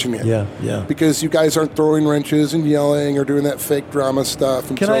likes watching it. Yeah. Because you guys aren't throwing wrenches and yelling or doing that fake drama stuff.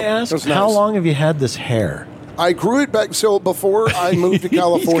 And Can I ask, how long have you had this hair? I grew it back. So before I moved to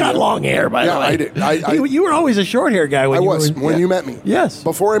California, he's got long hair. By the way, I did. You were always a short hair guy. When you met me. Yes.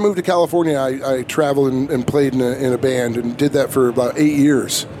 Before I moved to California, I traveled and played in a band and did that for about 8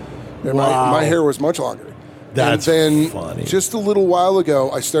 years. And my hair was much longer. That's and then funny. Just a little while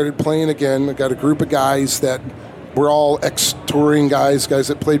ago, I started playing again. I got a group of guys that were all ex-touring guys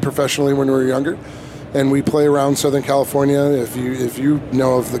that played professionally when we were younger. And we play around Southern California. If you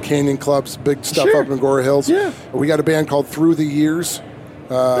know of the Canyon Clubs, big stuff up in Agora Hills. Yeah. We got a band called Through the Years.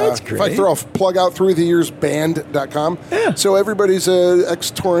 That's great. If I throw a plug out, throughtheyearsband.com. Yeah. So everybody's a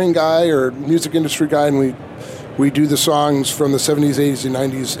ex-touring guy or music industry guy, and we do the songs from the 70s, 80s, and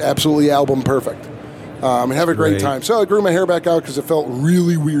 90s absolutely album perfect. And have a great time. So I grew my hair back out because it felt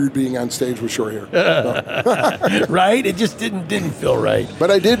really weird being on stage with short hair. Right? It just didn't feel right.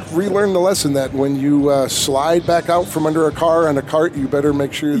 But I did relearn the lesson that when you slide back out from under a car on a cart, you better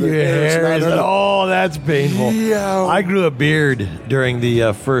make sure that your hair is not. That's painful. Yeah. I grew a beard during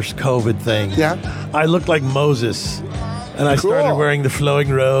the first COVID thing. Yeah. I looked like Moses, and I started wearing the flowing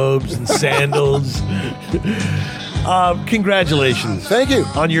robes and sandals. Congratulations. Thank you.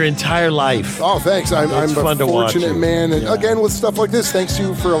 On your entire life. Oh, thanks. I'm a fortunate man. And again, with stuff like this, thanks to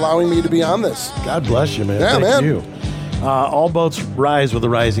you for allowing me to be on this. God bless you, man. Yeah, Thank you. All boats rise with a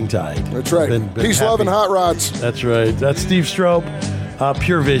rising tide. That's right. Been Peace, happy. love, and hot rods. That's right. That's Steve Strope,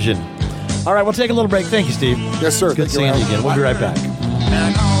 Pure Vision. All right, we'll take a little break. Thank you, Steve. Yes, sir. Good seeing you again. We'll be right back.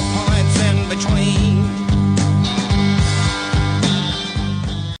 And all points in between.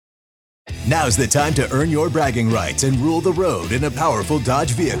 Now's the time to earn your bragging rights and rule the road in a powerful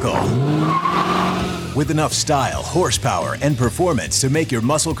Dodge vehicle. with enough style, horsepower, and performance to make your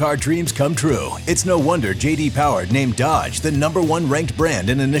muscle car dreams come true. It's no wonder J.D. Power named Dodge the #1 ranked brand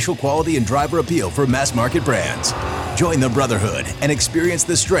in initial quality and driver appeal for mass market brands. Join the Brotherhood and experience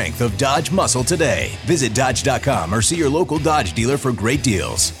the strength of Dodge muscle today. Visit Dodge.com or see your local Dodge dealer for great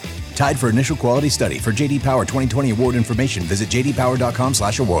deals. Tied for initial quality study. For J.D. Power 2020 award information, visit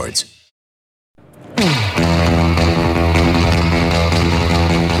jdpower.com/awards.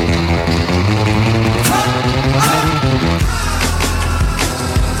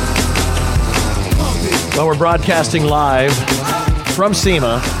 Well, we're broadcasting live from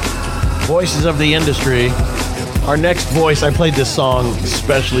SEMA, Voices of the Industry. Our next voice, I played this song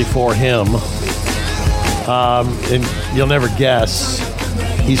especially for him. And you'll never guess,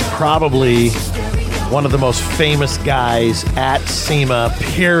 he's probably one of the most famous guys at SEMA,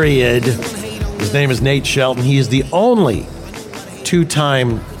 period. His name is Nate Shelton. He is the only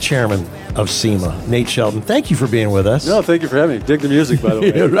two-time chairman of SEMA. Nate Shelton, thank you for being with us. No, thank you for having me. Dig the music, by the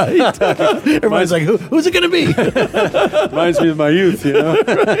way. Yeah, right? Everybody's like, who's it going to be? Reminds me of my youth, you know?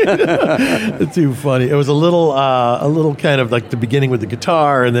 Right. Too funny. It was a little kind of like the beginning with the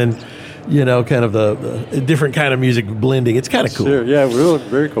guitar and then, you know, kind of the different kind of music blending. It's kind of cool. Sure, yeah, really,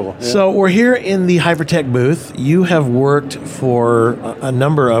 very cool. Yeah. So we're here in the Hypertech booth. You have worked for a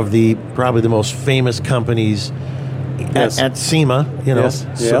number of probably the most famous companies at SEMA, you know,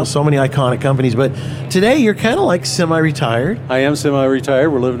 so many iconic companies. But today you're kind of like semi-retired. I am semi-retired.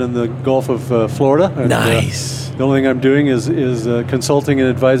 We're living in the Gulf of Florida. And, nice. The only thing I'm doing is consulting and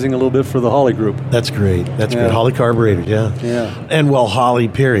advising a little bit for the Holley Group. That's great. That's great. Holley carburetors, yeah. And well, Holley,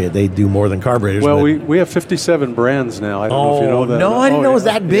 period. They do more than carburetors. Well, we have 57 brands now. I don't know if you know that. No, I didn't know it was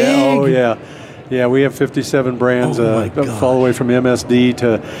that big. Yeah, oh, yeah. Yeah, we have 57 brands, all the way from MSD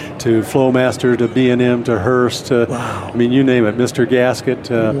to Flowmaster to B&M to Hearst to, I mean, you name it, Mr.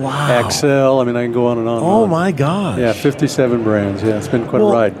 Gasket, Axel. I mean, I can go on and on. Oh, my gosh. Yeah, 57 brands. Yeah, it's been quite a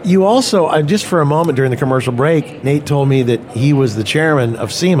ride. You also, just for a moment during the commercial break, Nate told me that he was the chairman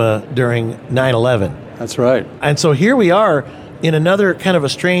of SEMA during 9/11. That's right. And so here we are in another kind of a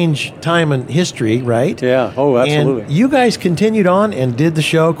strange time in history, right? Yeah. Oh, absolutely. And you guys continued on and did the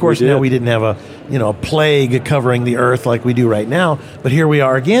show. Of course, now we didn't have a plague covering the earth like we do right now, but here we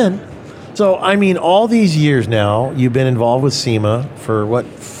are again. So, I mean, all these years now, you've been involved with SEMA for what,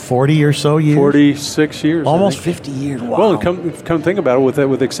 40 or so years? 46 years. Almost 50 years. Wow. Well, come think about it, with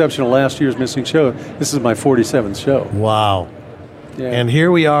the exception of last year's missing show, this is my 47th show. Wow. Yeah. And here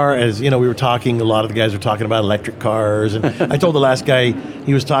we are, as you know, we were talking, a lot of the guys were talking about electric cars, and I told the last guy,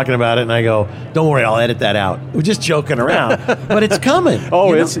 he was talking about it, and I go, don't worry, I'll edit that out. We're just joking around, but it's coming.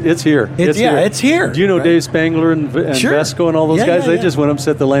 Oh, it's here. It's here. Do you know Dave Spangler and Vesco and all those guys? They just went up and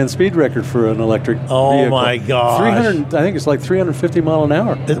set the land speed record for an electric vehicle. My gosh. 300, I think it's like 350 mile an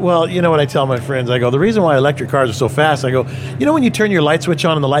hour. Well, you know what I tell my friends? I go, the reason why electric cars are so fast, I go, you know when you turn your light switch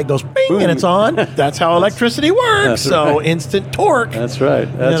on and the light goes bing, boom, and it's on? That's how electricity works. So instant torque. That's right.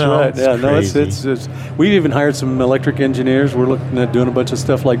 That's right. Yeah, no, it's we've even hired some electric engineers. We're looking at doing a bunch of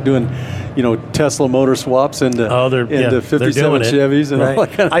stuff like doing, Tesla motor swaps into 57 Chevys and all that kind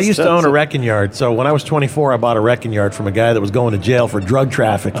of stuff. I used to own a wrecking yard. So when I was 24, I bought a wrecking yard from a guy that was going to jail for drug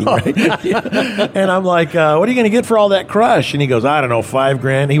trafficking. Right? And I'm like, what are you going to get for all that crush? And he goes, I don't know,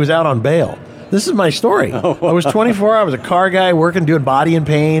 $5,000. He was out on bail. This is my story. I was 24. I was a car guy working, doing body and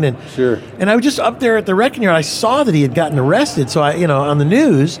paint, and I was just up there at the wrecking yard. I saw that he had gotten arrested, so I, on the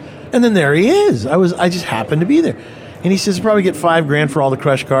news, and then there he is. I just happened to be there, and he says, "Probably get $5,000 for all the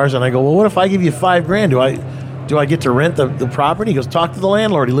crushed cars." And I go, "Well, what if I give you $5,000? Do I get to rent the property?" He goes, "Talk to the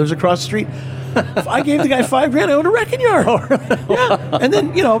landlord. He lives across the street." If I gave the guy $5,000, I owned a wrecking yard. Yeah. And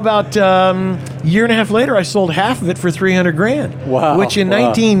then, about year and a half later, I sold half of it for $300,000. Wow. Which in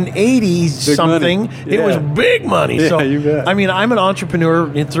 1980 something, it was big money. Yeah, so, you bet. I mean, I'm an entrepreneur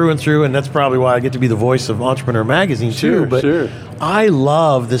through and through, and that's probably why I get to be the voice of Entrepreneur Magazine, too. But I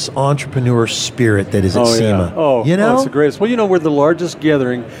love this entrepreneur spirit that is at SEMA. Yeah. Oh, it's the greatest. Well, we're the largest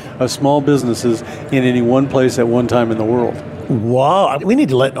gathering of small businesses in any one place at one time in the world. Wow, we need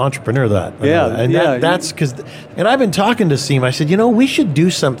to let Entrepreneur that. That's because, and I've been talking to SEMA. I said, we should do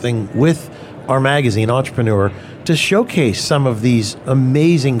something with our magazine, Entrepreneur, to showcase some of these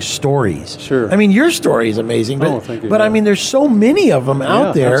amazing stories. Sure. I mean, your story is amazing, but, thank you. I mean, there's so many of them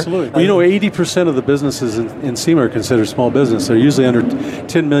out there. Absolutely. Well, 80% of the businesses in SEMA are considered small business. They're usually under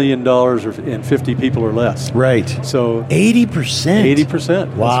 $10 million and 50 people or less. Right. So 80%.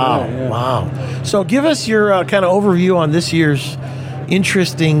 80%. Wow. Right, yeah. Wow. So give us your kind of overview on this year's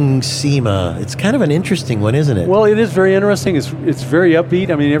interesting SEMA. It's kind of an interesting one, isn't it? Well, it is very interesting. It's very upbeat.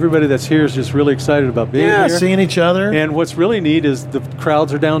 I mean, everybody that's here is just really excited about being here. Seeing each other. And what's really neat is the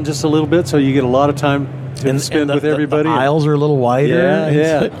crowds are down just a little bit, so you get a lot of time to spend with everybody. The aisles are a little wider.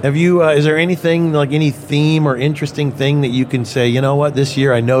 Yeah. Have you? Is there anything like any theme or interesting thing that you can say? You know what? This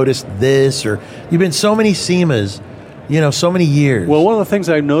year I noticed this, or you've been so many SEMAs. So many years. Well, one of the things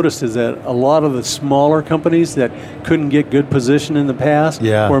I've noticed is that a lot of the smaller companies that couldn't get good position in the past,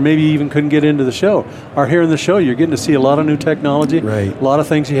 or maybe even couldn't get into the show, are here in the show. You're getting to see a lot of new technology, a lot of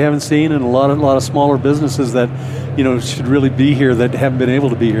things you haven't seen, and a lot of smaller businesses that should really be here that haven't been able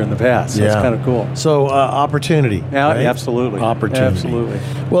to be here in the past. So it's kind of cool. So opportunity. Yeah, right? Absolutely. Opportunity. Absolutely.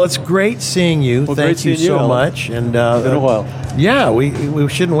 Well, it's great seeing you. Well, Thank you so much. And it's been a while. Yeah, we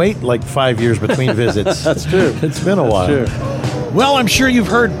shouldn't wait like 5 years between visits. That's true. It's been a while. Sure. Well, I'm sure you've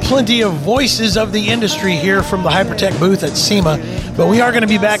heard plenty of voices of the industry here from the Hypertech booth at SEMA, but we are going to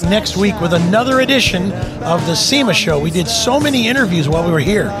be back next week with another edition of the SEMA Show. We did so many interviews while we were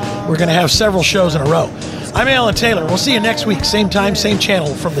here. We're going to have several shows in a row. I'm Alan Taylor. We'll see you next week, same time, same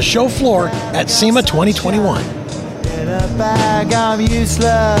channel, from the show floor at SEMA 2021. In a bag, I'm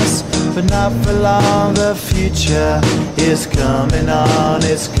useless, but not for long. The future is coming on,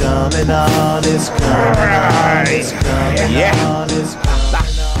 it's coming on, it's coming on, it's coming on, it's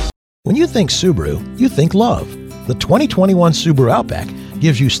coming on. When you think Subaru, you think love. The 2021 Subaru Outback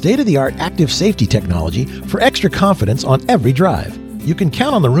gives you state-of-the-art active safety technology for extra confidence on every drive. You can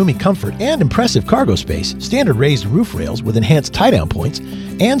count on the roomy comfort and impressive cargo space, standard raised roof rails with enhanced tie-down points,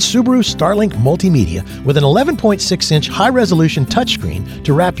 and Subaru Starlink Multimedia with an 11.6-inch high-resolution touchscreen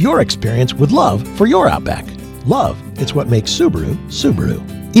to wrap your experience with love for your Outback. Love, it's what makes Subaru, Subaru.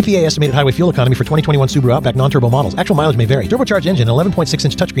 EPA estimated highway fuel economy for 2021 Subaru Outback non-turbo models. Actual mileage may vary. Turbocharged engine,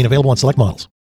 11.6-inch touchscreen available on select models.